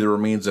could be the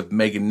remains of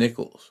Megan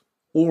Nichols,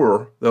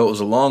 or, though it was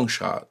a long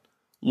shot,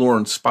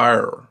 Lauren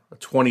Spirer, a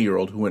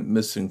 20-year-old who went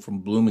missing from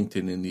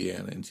Bloomington,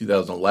 Indiana in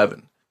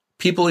 2011.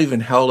 People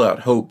even held out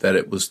hope that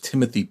it was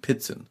Timothy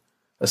Pitson,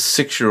 a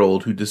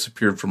 6-year-old who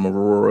disappeared from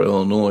Aurora,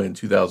 Illinois in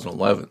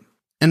 2011.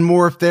 And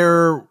more, if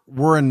there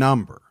were a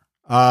number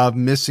of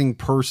missing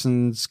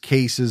persons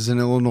cases in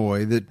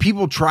Illinois that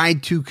people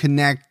tried to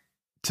connect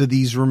to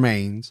these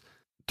remains.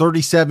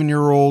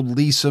 37-year-old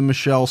Lisa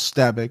Michelle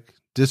Stebick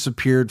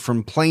disappeared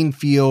from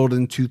Plainfield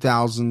in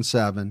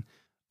 2007.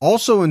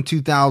 Also in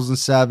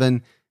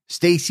 2007,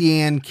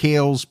 Stacey Ann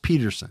Kales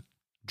Peterson,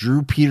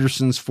 Drew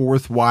Peterson's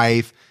fourth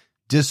wife,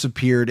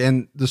 disappeared,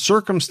 and the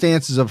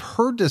circumstances of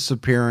her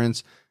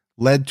disappearance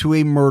led to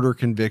a murder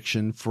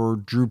conviction for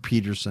Drew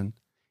Peterson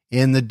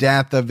in the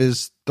death of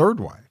his third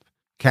wife,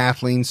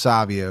 Kathleen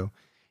Savio.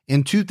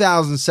 In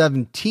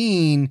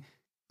 2017,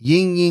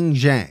 Ying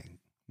Zhang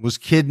was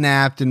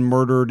kidnapped and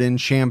murdered in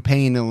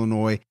Champaign,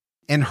 Illinois,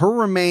 and her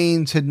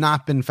remains had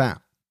not been found.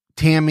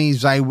 Tammy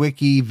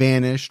Zywicki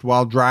vanished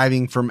while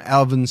driving from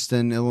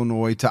Evanston,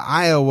 Illinois to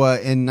Iowa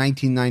in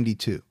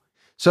 1992.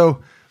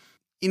 So,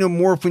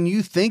 Morph, when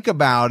you think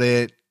about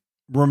it,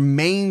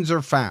 remains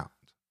are found.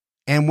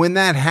 And when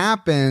that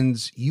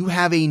happens, you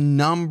have a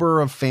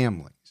number of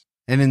families.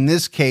 And in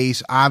this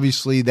case,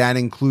 obviously, that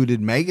included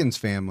Megan's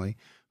family,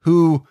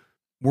 who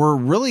were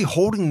really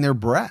holding their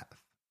breath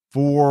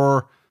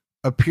for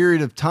a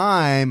period of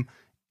time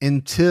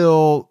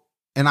until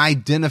an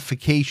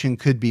identification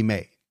could be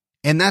made.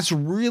 And that's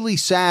really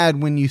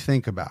sad when you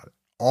think about it.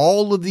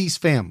 All of these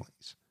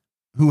families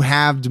who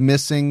have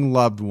missing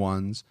loved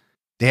ones,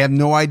 they have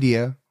no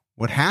idea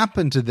what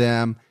happened to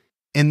them.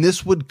 And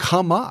this would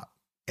come up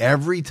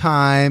every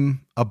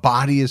time a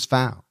body is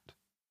found,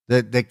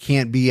 that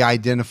can't be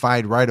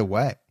identified right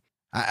away.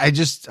 I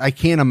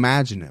can't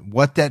imagine it.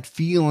 What that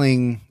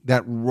feeling,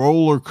 that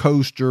roller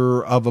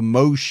coaster of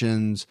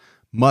emotions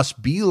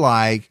must be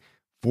like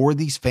for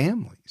these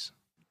families.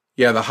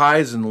 Yeah, the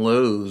highs and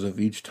lows of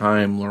each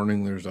time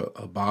learning there's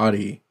a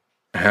body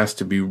has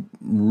to be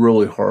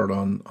really hard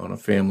on a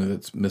family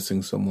that's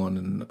missing someone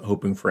and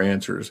hoping for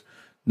answers.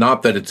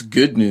 Not that it's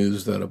good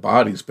news that a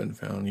body's been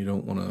found. You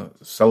don't want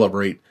to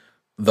celebrate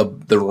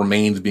the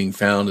remains being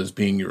found as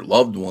being your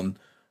loved one,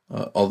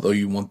 although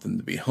you want them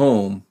to be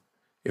home.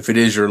 If it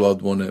is your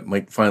loved one, it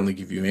might finally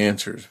give you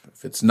answers.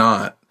 If it's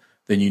not,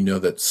 then you know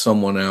that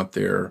someone out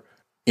there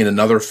in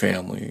another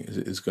family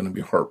is going to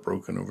be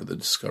heartbroken over the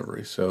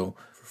discovery. So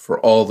for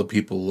all the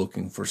people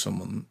looking for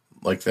someone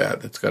like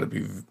that, it's got to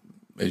be,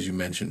 as you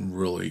mentioned,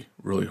 really,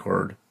 really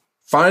hard.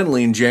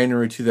 Finally, in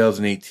January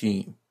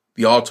 2018,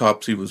 the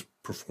autopsy was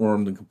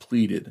performed and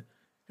completed,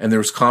 and there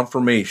was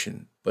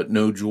confirmation, but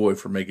no joy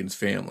for Megan's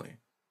family.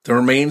 The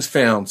remains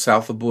found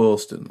south of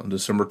Boylston on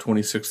December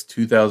 26,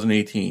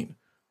 2018,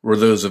 were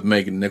those of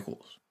Megan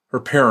Nichols. Her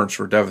parents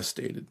were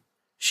devastated.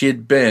 She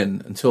had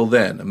been, until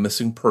then, a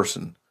missing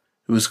person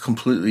who was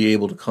completely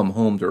able to come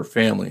home to her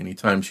family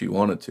anytime she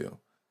wanted to.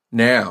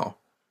 Now,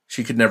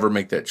 she could never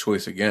make that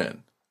choice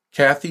again.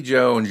 Kathy,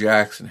 Joe, and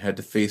Jackson had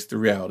to face the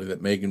reality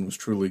that Megan was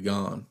truly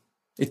gone.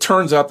 It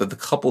turns out that the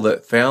couple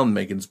that found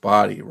Megan's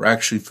body were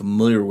actually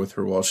familiar with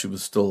her while she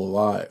was still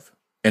alive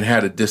and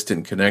had a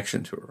distant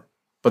connection to her.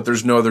 But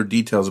there's no other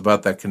details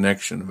about that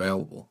connection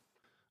available.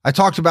 I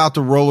talked about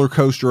the roller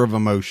coaster of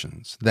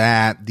emotions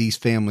that these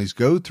families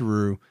go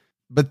through,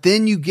 but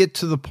then you get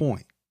to the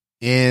point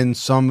in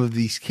some of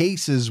these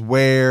cases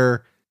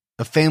where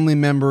a family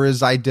member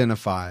is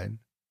identified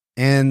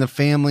and the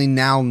family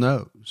now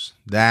knows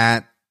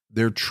that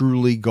they're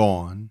truly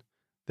gone,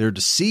 they're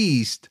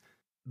deceased,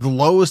 the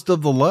lowest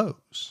of the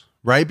lows,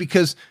 right?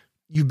 Because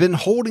you've been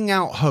holding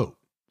out hope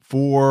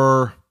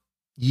for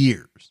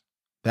years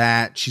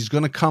that she's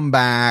going to come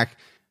back.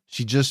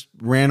 She just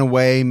ran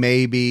away,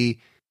 maybe.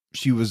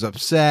 She was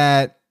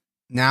upset.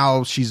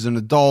 Now she's an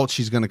adult.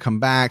 She's going to come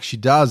back. She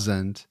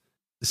doesn't.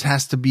 This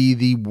has to be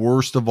the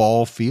worst of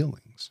all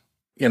feelings.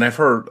 And I've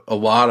heard a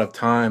lot of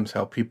times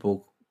how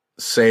people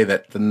say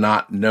that the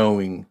not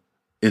knowing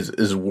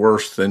is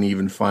worse than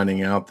even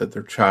finding out that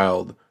their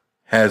child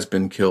has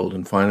been killed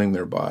and finding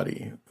their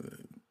body.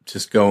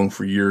 Just going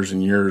for years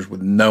and years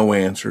with no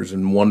answers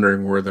and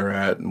wondering where they're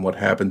at and what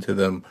happened to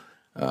them,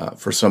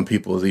 for some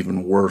people is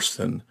even worse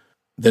than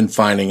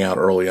finding out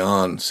early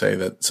on, say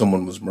that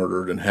someone was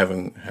murdered and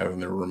having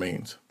their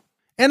remains.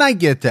 And I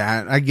get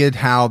that. I get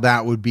how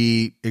that would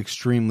be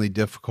extremely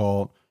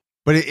difficult,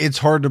 but it's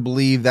hard to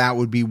believe that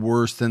would be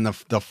worse than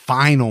the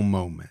final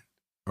moment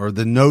or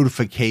the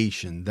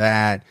notification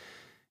that,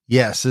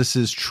 yes, this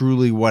is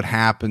truly what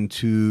happened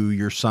to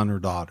your son or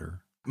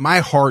daughter. My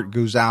heart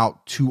goes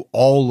out to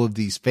all of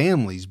these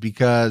families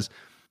because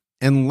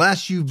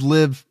unless you've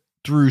lived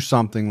through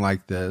something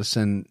like this,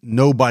 and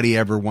nobody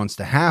ever wants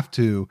to have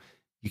to,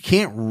 you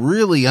can't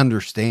really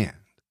understand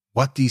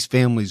what these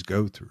families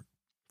go through.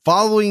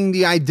 Following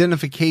the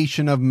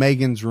identification of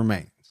Megan's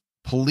remains,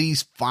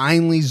 police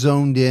finally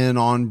zoned in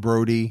on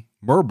Brody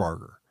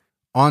Merbarger.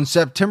 On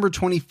September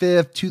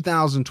 25th,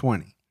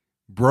 2020,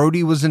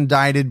 Brody was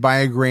indicted by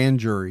a grand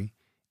jury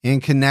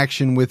in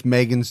connection with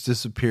Megan's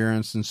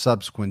disappearance and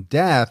subsequent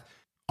death.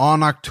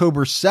 On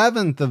October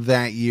 7th of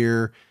that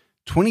year,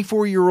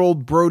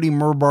 24-year-old Brody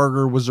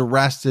Merbarger was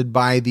arrested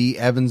by the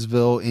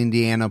Evansville,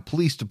 Indiana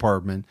Police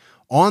Department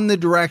on the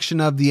direction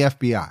of the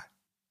FBI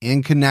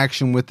in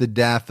connection with the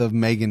death of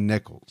Megan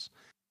Nichols.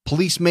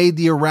 Police made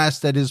the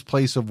arrest at his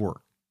place of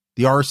work,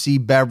 the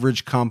RC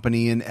Beverage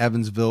Company in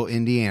Evansville,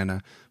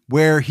 Indiana,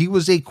 where he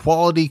was a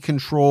quality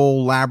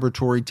control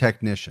laboratory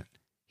technician.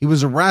 He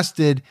was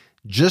arrested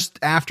just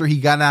after he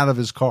got out of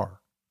his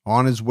car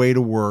on his way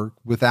to work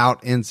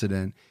without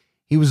incident.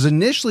 He was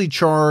initially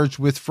charged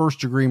with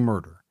first-degree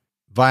murder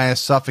via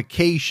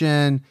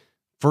suffocation,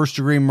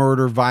 first-degree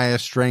murder via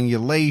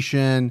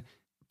strangulation,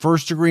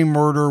 first-degree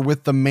murder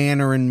with the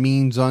manner and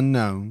means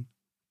unknown,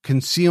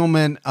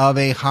 concealment of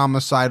a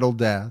homicidal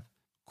death,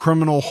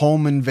 criminal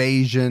home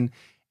invasion,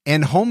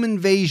 and home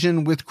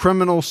invasion with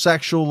criminal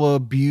sexual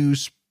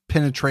abuse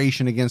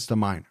penetration against a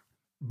minor.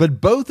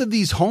 But both of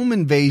these home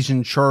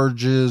invasion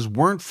charges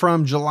weren't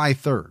from July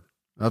 3rd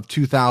of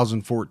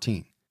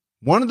 2014.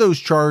 One of those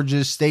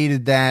charges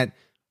stated that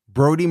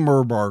Brody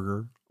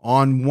Merbarger,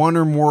 on one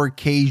or more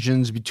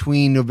occasions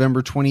between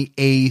November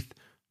 28th,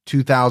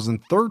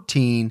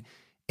 2013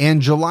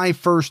 and July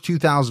 1st,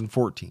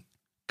 2014,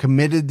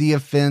 committed the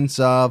offense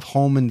of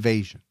home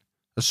invasion.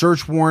 A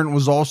search warrant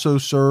was also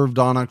served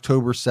on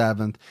October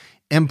 7th,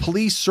 and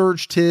police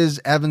searched his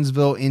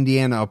Evansville,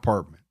 Indiana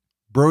apartment.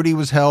 Brody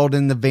was held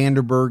in the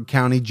Vanderburgh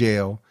County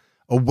Jail,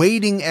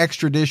 awaiting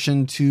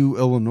extradition to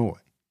Illinois.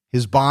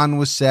 His bond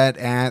was set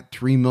at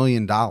 $3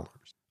 million.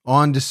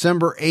 On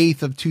December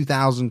 8th of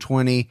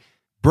 2020,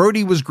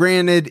 Brody was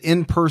granted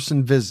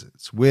in-person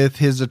visits with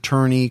his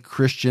attorney,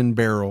 Christian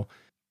Barrell.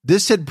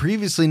 This had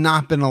previously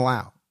not been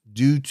allowed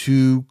due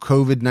to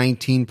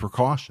COVID-19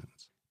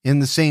 precautions. In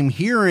the same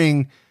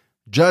hearing,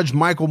 Judge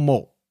Michael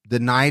Molt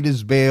denied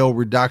his bail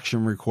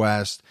reduction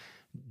request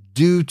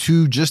due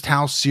to just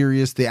how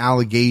serious the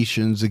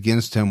allegations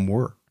against him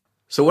were.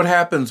 So what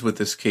happens with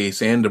this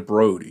case and to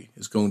Brody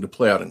is going to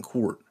play out in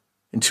court.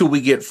 Until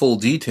we get full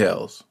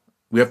details,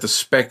 we have to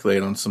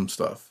speculate on some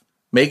stuff.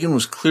 Megan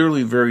was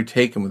clearly very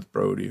taken with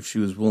Brody if she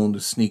was willing to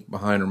sneak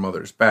behind her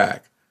mother's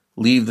back,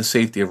 leave the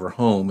safety of her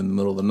home in the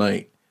middle of the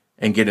night,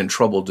 and get in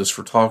trouble just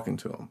for talking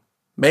to him.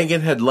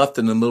 Megan had left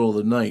in the middle of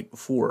the night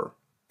before,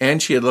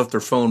 and she had left her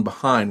phone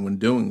behind when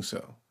doing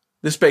so.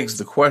 This begs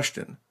the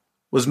question,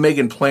 was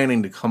Megan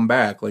planning to come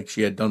back like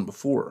she had done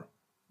before?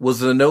 Was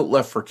the note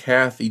left for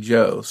Kathy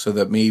Jo so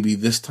that maybe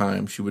this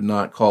time she would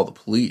not call the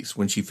police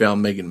when she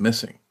found Megan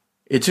missing?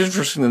 It's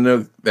interesting to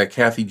note that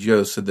Kathy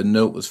Jo said the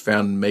note was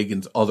found in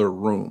Megan's other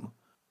room,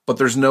 but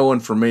there's no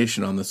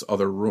information on this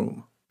other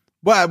room.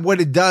 But what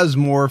it does,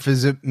 Morph,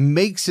 is it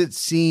makes it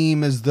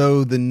seem as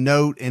though the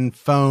note and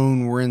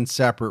phone were in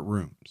separate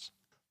rooms.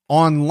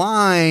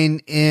 Online,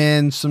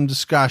 in some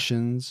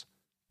discussions,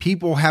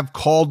 people have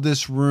called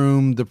this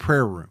room the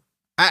prayer room.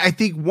 I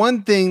think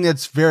one thing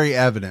that's very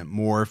evident,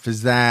 Morph,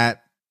 is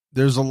that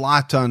there's a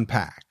lot to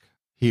unpack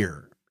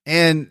here.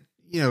 And,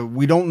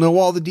 we don't know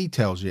all the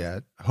details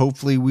yet.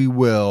 Hopefully we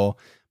will.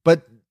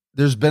 But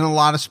there's been a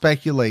lot of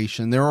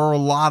speculation. There are a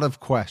lot of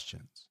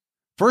questions.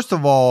 First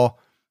of all,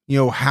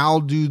 how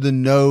do the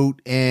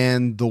note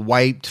and the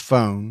wiped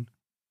phone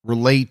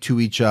relate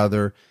to each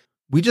other?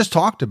 We just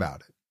talked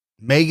about it.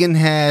 Megan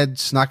had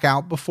snuck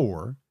out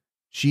before.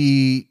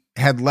 She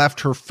had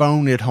left her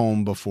phone at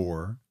home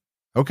before.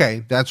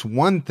 Okay, that's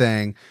one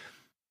thing.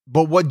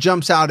 But what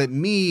jumps out at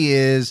me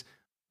is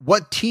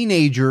what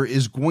teenager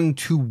is going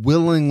to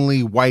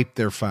willingly wipe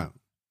their phone?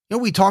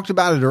 We talked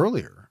about it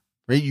earlier,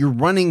 right? You're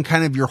running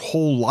kind of your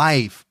whole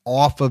life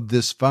off of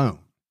this phone.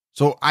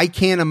 So I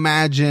can't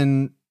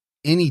imagine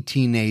any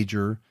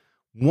teenager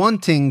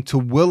wanting to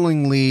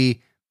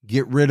willingly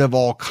get rid of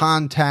all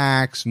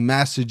contacts,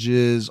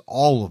 messages,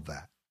 all of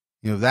that.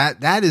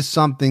 That is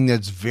something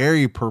that's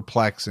very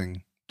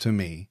perplexing to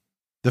me.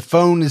 The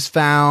phone is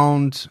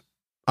found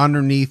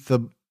underneath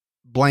the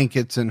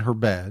blankets in her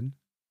bed.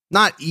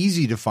 Not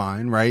easy to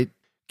find, right?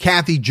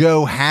 Kathy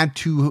Jo had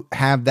to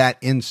have that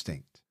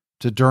instinct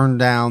to turn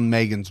down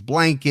Megan's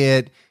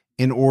blanket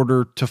in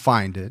order to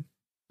find it.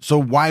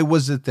 So why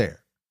was it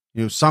there?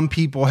 Some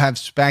people have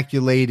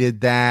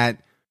speculated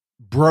that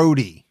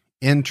Brody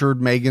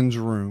entered Megan's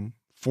room,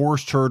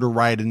 forced her to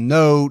write a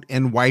note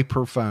and wipe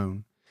her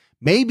phone.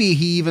 Maybe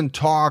he even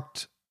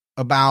talked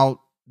about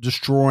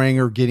destroying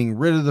or getting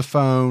rid of the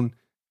phone.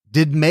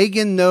 Did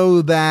Megan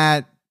know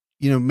that,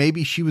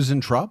 maybe she was in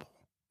trouble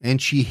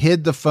and she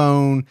hid the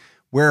phone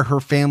where her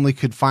family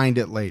could find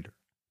it later?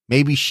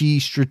 Maybe she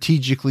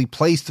strategically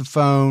placed the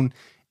phone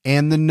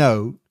and the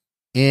note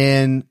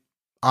in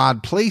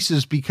odd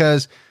places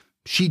because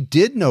she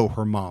did know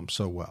her mom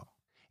so well.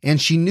 And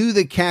she knew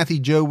that Kathy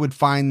Jo would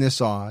find this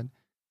odd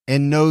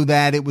and know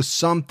that it was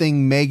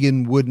something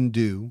Megan wouldn't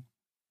do,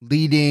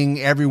 leading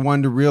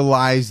everyone to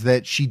realize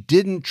that she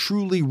didn't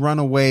truly run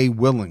away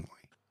willingly.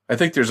 I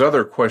think there's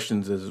other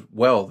questions as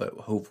well that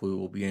hopefully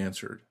will be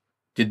answered.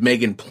 Did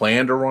Megan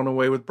plan to run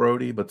away with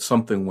Brody, but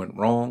something went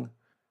wrong?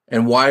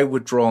 And why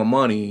withdraw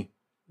money,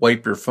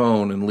 wipe your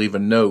phone, and leave a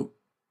note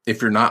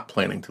if you're not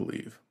planning to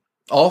leave?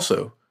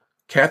 Also,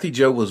 Kathy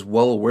Jo was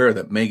well aware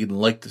that Megan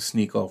liked to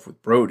sneak off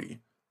with Brody,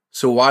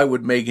 so why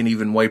would Megan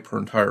even wipe her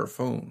entire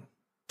phone?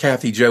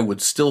 Kathy Jo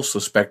would still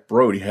suspect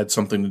Brody had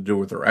something to do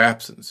with her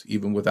absence,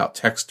 even without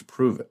text to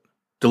prove it.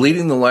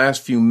 Deleting the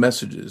last few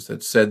messages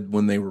that said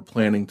when they were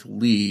planning to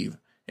leave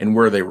and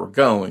where they were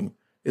going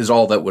is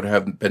all that would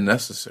have been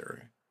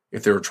necessary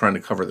if they were trying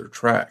to cover their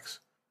tracks.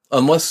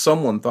 Unless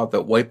someone thought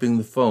that wiping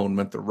the phone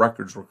meant the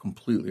records were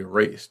completely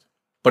erased.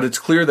 But it's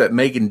clear that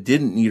Megan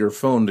didn't need her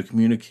phone to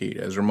communicate,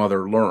 as her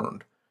mother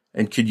learned,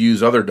 and could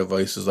use other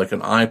devices like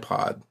an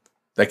iPod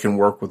that can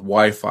work with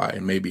Wi-Fi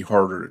and may be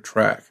harder to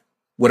track.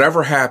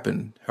 Whatever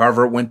happened,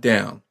 however it went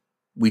down,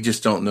 we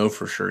just don't know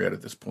for sure yet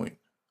at this point.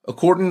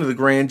 According to the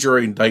grand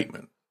jury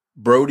indictment,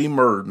 Brody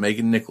murdered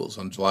Megan Nichols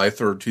on July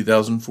 3rd,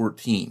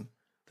 2014,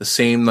 the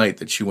same night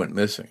that she went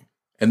missing.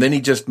 And then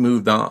he just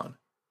moved on.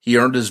 He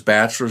earned his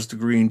bachelor's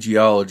degree in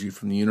geology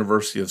from the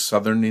University of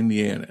Southern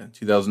Indiana in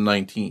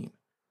 2019.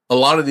 A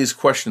lot of these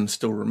questions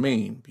still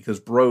remain because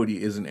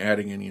Brody isn't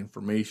adding any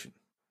information.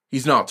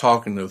 He's not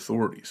talking to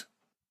authorities.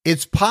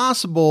 It's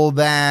possible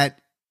that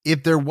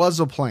if there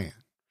was a plan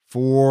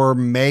for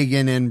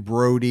Megan and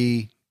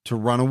Brody to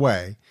run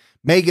away,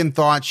 Megan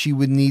thought she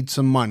would need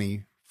some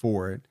money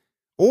for it.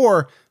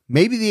 Or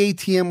maybe the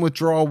ATM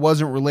withdrawal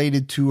wasn't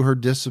related to her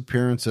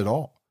disappearance at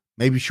all.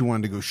 Maybe she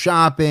wanted to go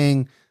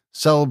shopping,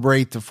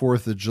 celebrate the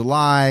 4th of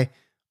July,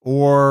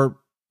 or,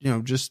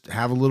 just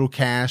have a little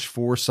cash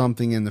for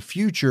something in the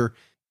future.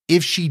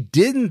 If she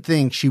didn't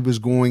think she was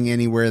going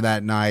anywhere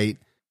that night,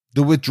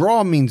 the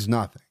withdrawal means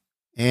nothing.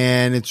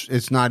 And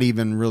it's not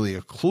even really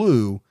a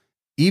clue.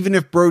 Even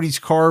if Brody's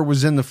car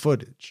was in the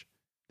footage,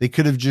 They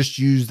could have just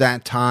used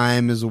that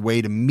time as a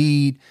way to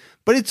meet,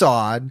 but it's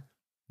odd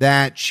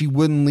that she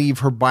wouldn't leave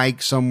her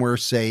bike somewhere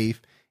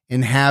safe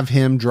and have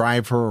him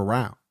drive her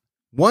around.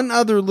 One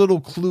other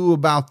little clue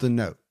about the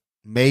note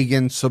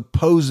Megan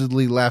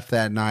supposedly left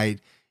that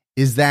night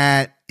is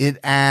that it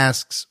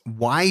asks,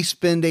 why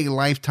spend a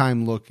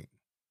lifetime looking?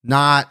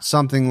 Not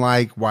something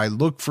like, why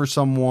look for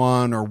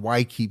someone or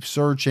why keep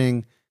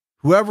searching?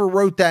 Whoever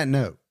wrote that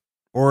note,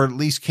 or at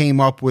least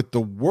came up with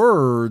the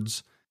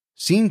words,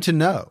 seemed to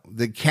know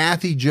that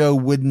Kathy Jo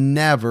would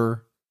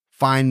never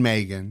find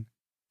Megan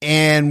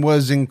and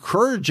was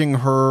encouraging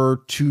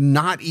her to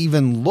not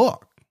even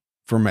look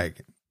for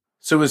Megan.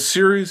 So as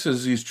serious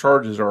as these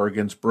charges are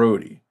against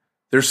Brody,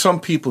 there's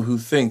some people who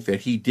think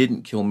that he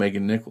didn't kill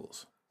Megan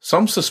Nichols.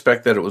 Some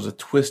suspect that it was a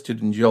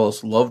twisted and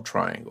jealous love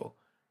triangle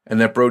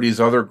and that Brody's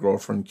other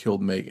girlfriend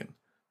killed Megan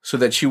so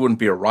that she wouldn't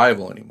be a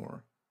rival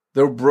anymore.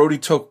 Though Brody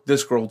took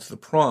this girl to the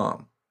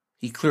prom,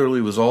 he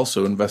clearly was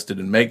also invested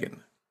in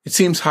Megan. It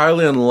seems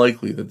highly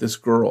unlikely that this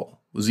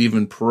girl was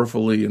even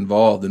peripherally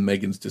involved in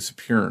Megan's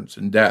disappearance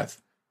and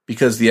death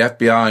because the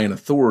FBI and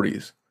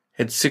authorities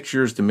had 6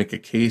 years to make a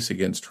case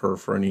against her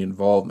for any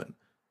involvement,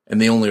 and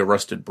they only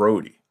arrested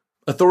Brody.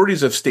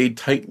 Authorities have stayed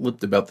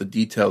tight-lipped about the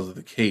details of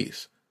the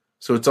case,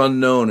 so it's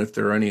unknown if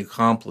there are any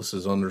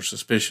accomplices under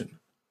suspicion.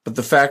 But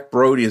the fact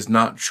Brody is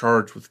not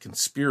charged with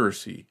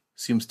conspiracy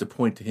seems to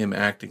point to him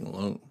acting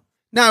alone.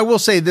 Now, I will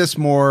say this,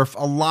 Morph,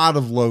 a lot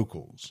of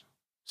locals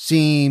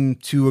seem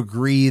to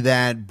agree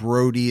that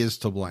Brody is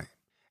to blame.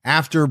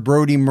 After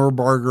Brody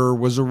Merbarger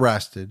was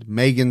arrested,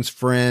 Megan's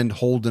friend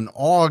Holden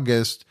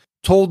August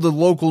told the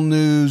local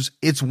news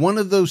it's one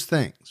of those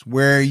things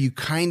where you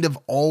kind of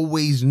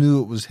always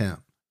knew it was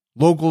him.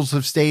 Locals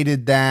have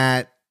stated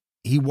that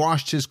he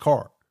washed his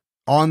car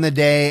on the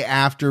day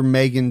after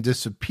Megan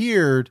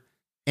disappeared,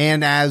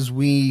 and as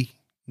we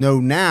know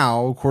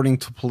now, according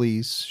to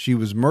police, she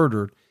was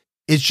murdered.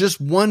 It's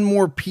just one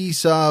more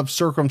piece of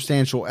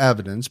circumstantial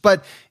evidence,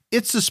 but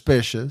it's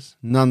suspicious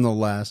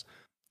nonetheless.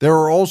 There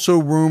are also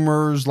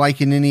rumors,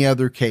 like in any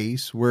other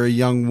case where a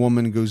young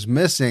woman goes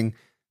missing,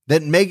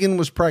 that Megan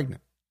was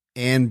pregnant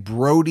and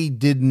Brody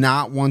did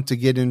not want to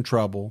get in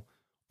trouble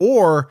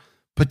or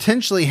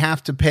potentially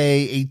have to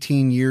pay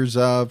 18 years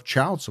of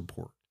child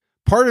support.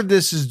 Part of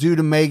this is due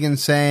to Megan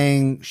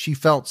saying she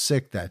felt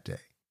sick that day,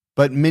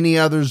 but many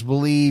others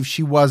believe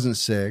she wasn't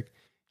sick.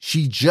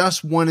 She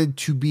just wanted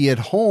to be at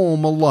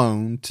home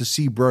alone to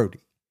see Brody.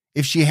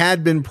 If she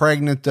had been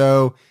pregnant,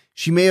 though,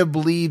 she may have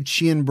believed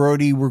she and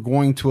Brody were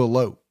going to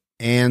elope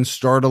and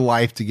start a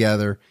life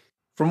together.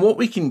 From what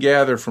we can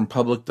gather from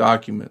public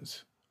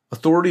documents,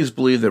 authorities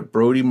believe that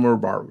Brody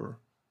Merbarger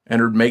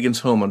entered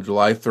Megan's home on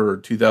July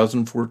 3rd,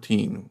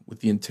 2014 with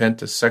the intent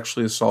to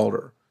sexually assault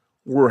her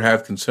or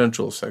have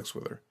consensual sex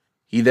with her.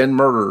 He then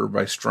murdered her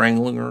by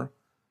strangling her,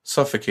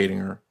 suffocating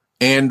her,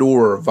 and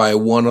or via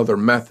one other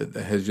method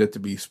that has yet to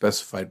be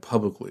specified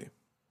publicly.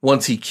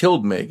 Once he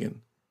killed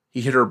Megan,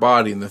 he hid her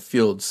body in the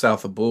field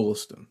south of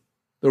Boylston.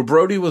 Though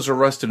Brody was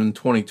arrested in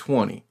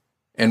 2020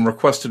 and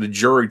requested a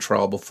jury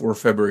trial before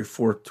February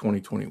 4th,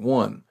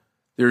 2021,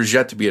 there is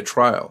yet to be a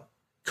trial.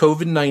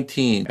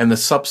 COVID-19 and the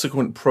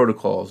subsequent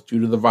protocols due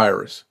to the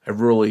virus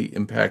have really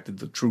impacted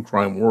the true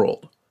crime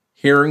world.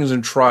 Hearings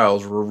and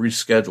trials were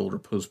rescheduled or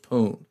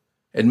postponed,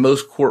 and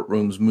most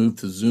courtrooms moved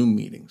to Zoom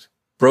meetings.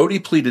 Brody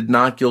pleaded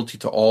not guilty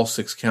to all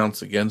 6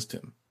 counts against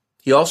him.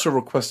 He also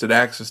requested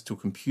access to a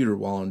computer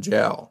while in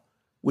jail,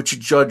 which a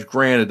judge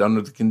granted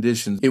under the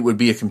conditions it would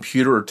be a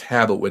computer or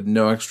tablet with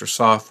no extra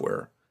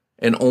software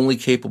and only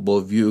capable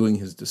of viewing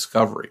his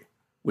discovery,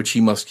 which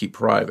he must keep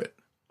private.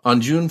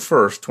 On June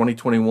 1st,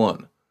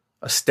 2021,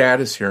 a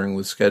status hearing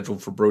was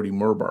scheduled for Brody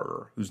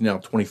Merbarger, who's now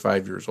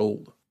 25 years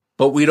old.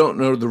 But we don't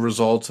know the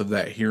results of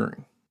that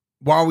hearing.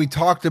 While we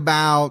talked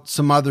about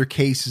some other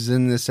cases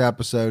in this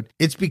episode,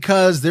 it's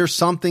because there's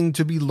something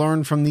to be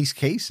learned from these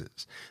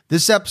cases.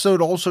 This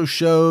episode also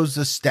shows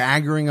the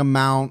staggering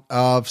amount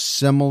of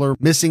similar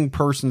missing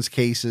persons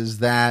cases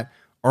that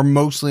are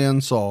mostly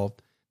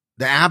unsolved,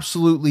 the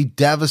absolutely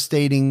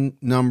devastating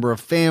number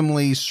of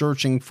families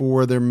searching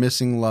for their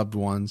missing loved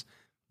ones.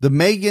 The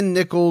Megan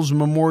Nichols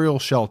Memorial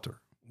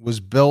Shelter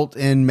was built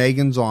in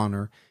Megan's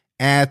honor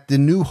at the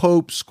New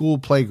Hope School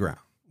Playground,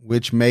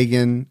 which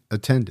Megan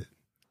attended.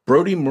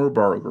 Brody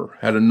Merbarger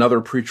had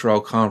another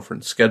pretrial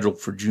conference scheduled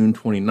for June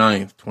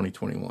 29th,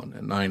 2021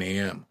 at 9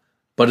 a.m.,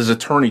 but his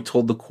attorney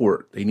told the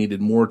court they needed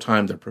more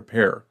time to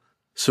prepare,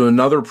 so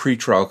another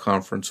pretrial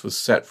conference was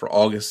set for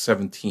August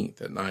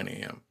 17th at 9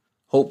 a.m.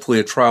 Hopefully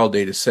a trial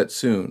date is set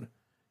soon,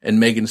 and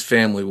Megan's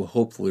family will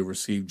hopefully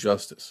receive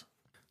justice.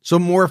 So,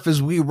 Morph,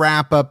 as we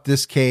wrap up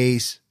this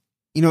case,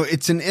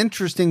 it's an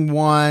interesting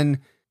one,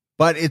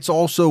 but it's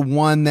also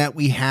one that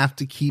we have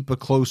to keep a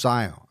close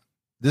eye on.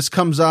 This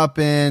comes up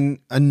in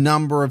a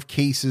number of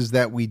cases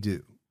that we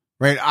do,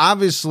 right?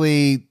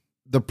 Obviously,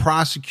 the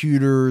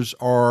prosecutors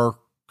are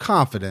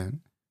confident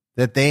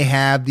that they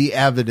have the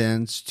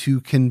evidence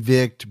to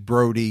convict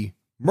Brody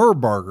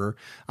Merbarger.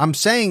 I'm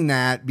saying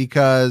that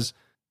because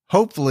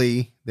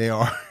hopefully they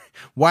are.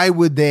 Why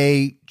would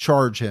they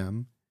charge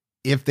him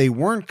if they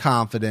weren't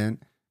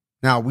confident,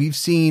 now we've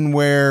seen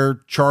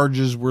where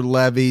charges were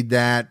levied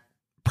that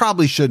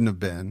probably shouldn't have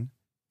been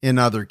in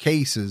other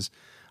cases.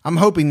 I'm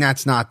hoping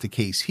that's not the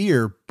case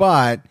here,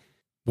 but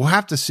we'll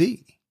have to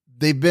see.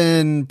 They've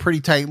been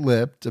pretty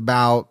tight-lipped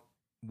about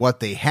what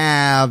they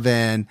have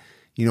and,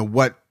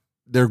 what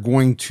they're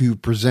going to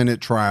present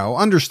at trial,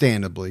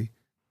 understandably.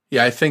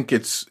 Yeah, I think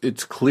it's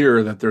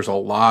clear that there's a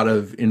lot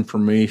of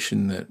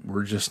information that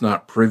we're just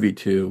not privy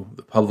to,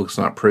 the public's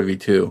not privy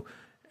to,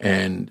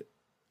 and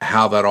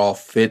how that all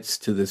fits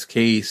to this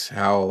case,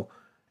 how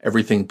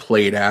everything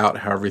played out,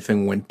 how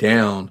everything went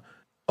down.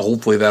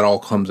 Hopefully that all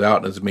comes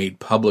out and is made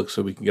public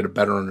so we can get a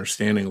better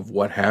understanding of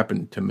what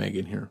happened to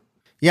Megan here.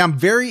 Yeah, I'm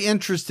very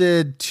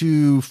interested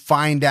to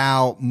find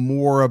out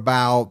more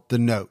about the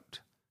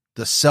note,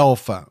 the cell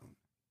phone,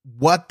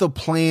 what the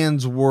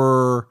plans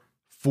were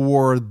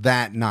for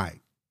that night.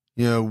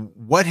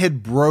 What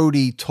had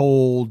Brody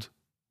told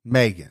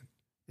Megan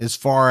as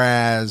far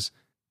as,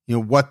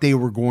 what they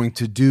were going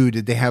to do?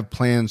 Did they have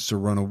plans to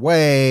run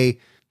away,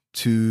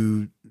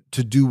 to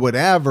do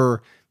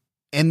whatever?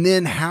 And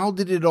then how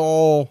did it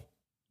all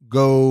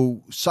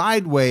go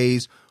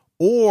sideways?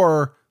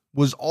 Or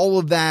was all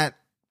of that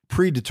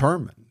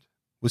predetermined?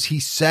 Was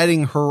he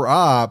setting her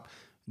up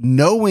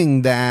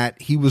knowing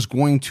that he was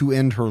going to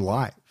end her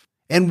life?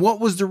 And what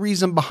was the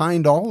reason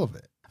behind all of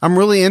it? I'm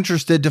really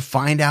interested to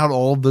find out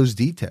all of those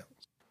details.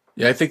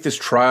 Yeah, I think this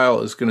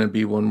trial is going to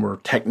be one where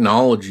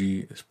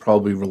technology is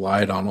probably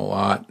relied on a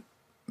lot.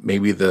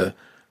 Maybe the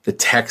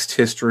text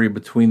history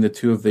between the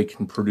two, if they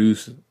can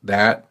produce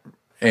that.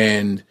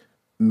 And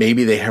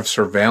maybe they have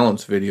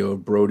surveillance video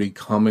of Brody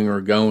coming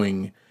or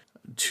going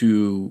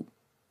to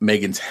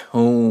Megan's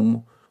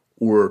home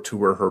or to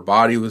where her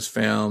body was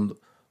found.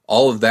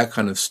 All of that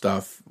kind of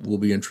stuff will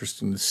be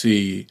interesting to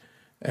see.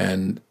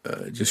 And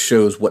it just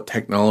shows what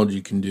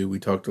technology can do. We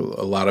talked a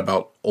lot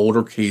about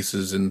older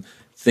cases and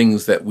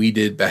things that we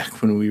did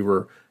back when we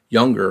were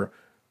younger.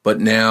 But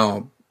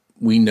now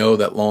we know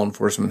that law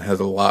enforcement has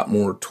a lot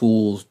more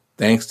tools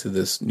thanks to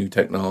this new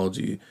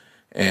technology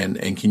and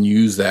can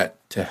use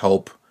that to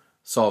help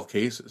solve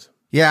cases.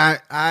 Yeah,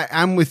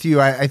 I'm with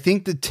you. I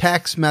think the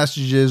text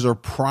messages are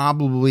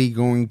probably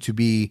going to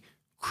be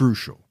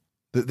crucial.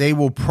 That they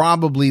will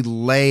probably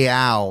lay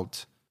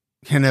out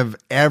kind of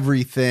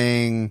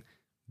everything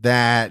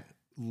that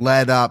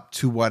led up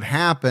to what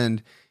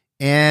happened.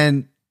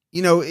 And,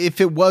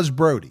 if it was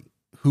Brody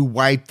who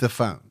wiped the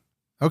phone,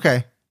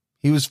 okay,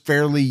 he was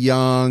fairly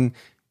young.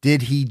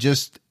 Did he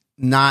just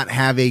not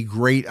have a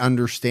great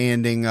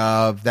understanding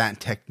of that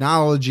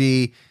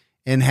technology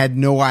and had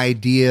no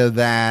idea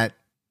that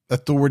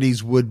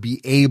authorities would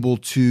be able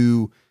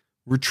to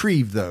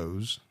retrieve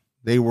those?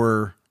 They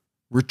were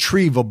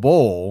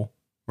retrievable,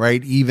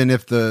 right? Even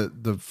if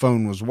the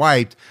phone was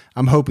wiped.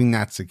 I'm hoping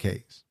that's the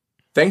case.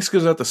 Thanks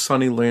goes out to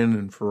Sonny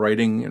Landon for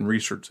writing and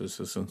research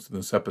assistance in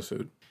this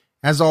episode.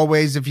 As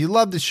always, if you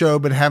love the show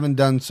but haven't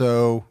done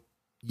so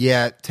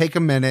yet, take a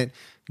minute,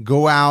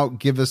 go out,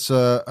 give us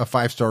a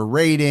 5-star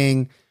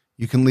rating.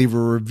 You can leave a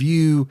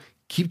review.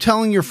 Keep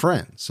telling your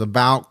friends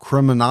about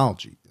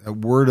criminology.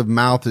 Word of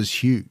mouth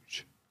is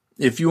huge.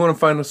 If you want to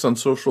find us on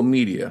social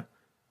media,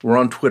 we're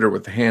on Twitter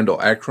with the handle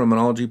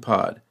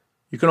 @CriminologyPod.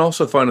 You can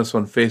also find us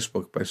on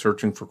Facebook by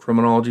searching for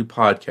Criminology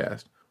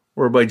Podcast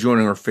or by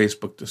joining our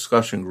Facebook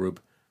discussion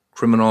group,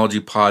 Criminology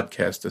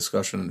Podcast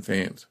Discussion and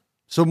Fans.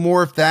 So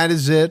more if that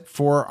is it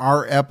for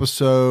our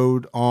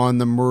episode on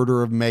the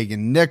murder of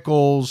Megan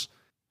Nichols.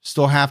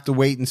 Still have to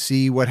wait and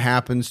see what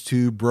happens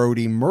to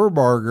Brody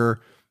Merbarger,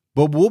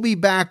 but we'll be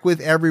back with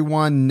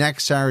everyone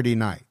next Saturday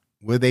night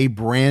with a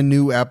brand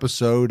new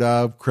episode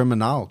of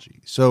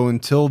Criminology. So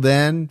until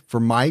then, for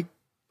Mike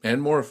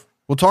and Morph,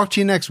 we'll talk to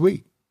you next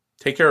week.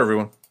 Take care,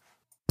 everyone.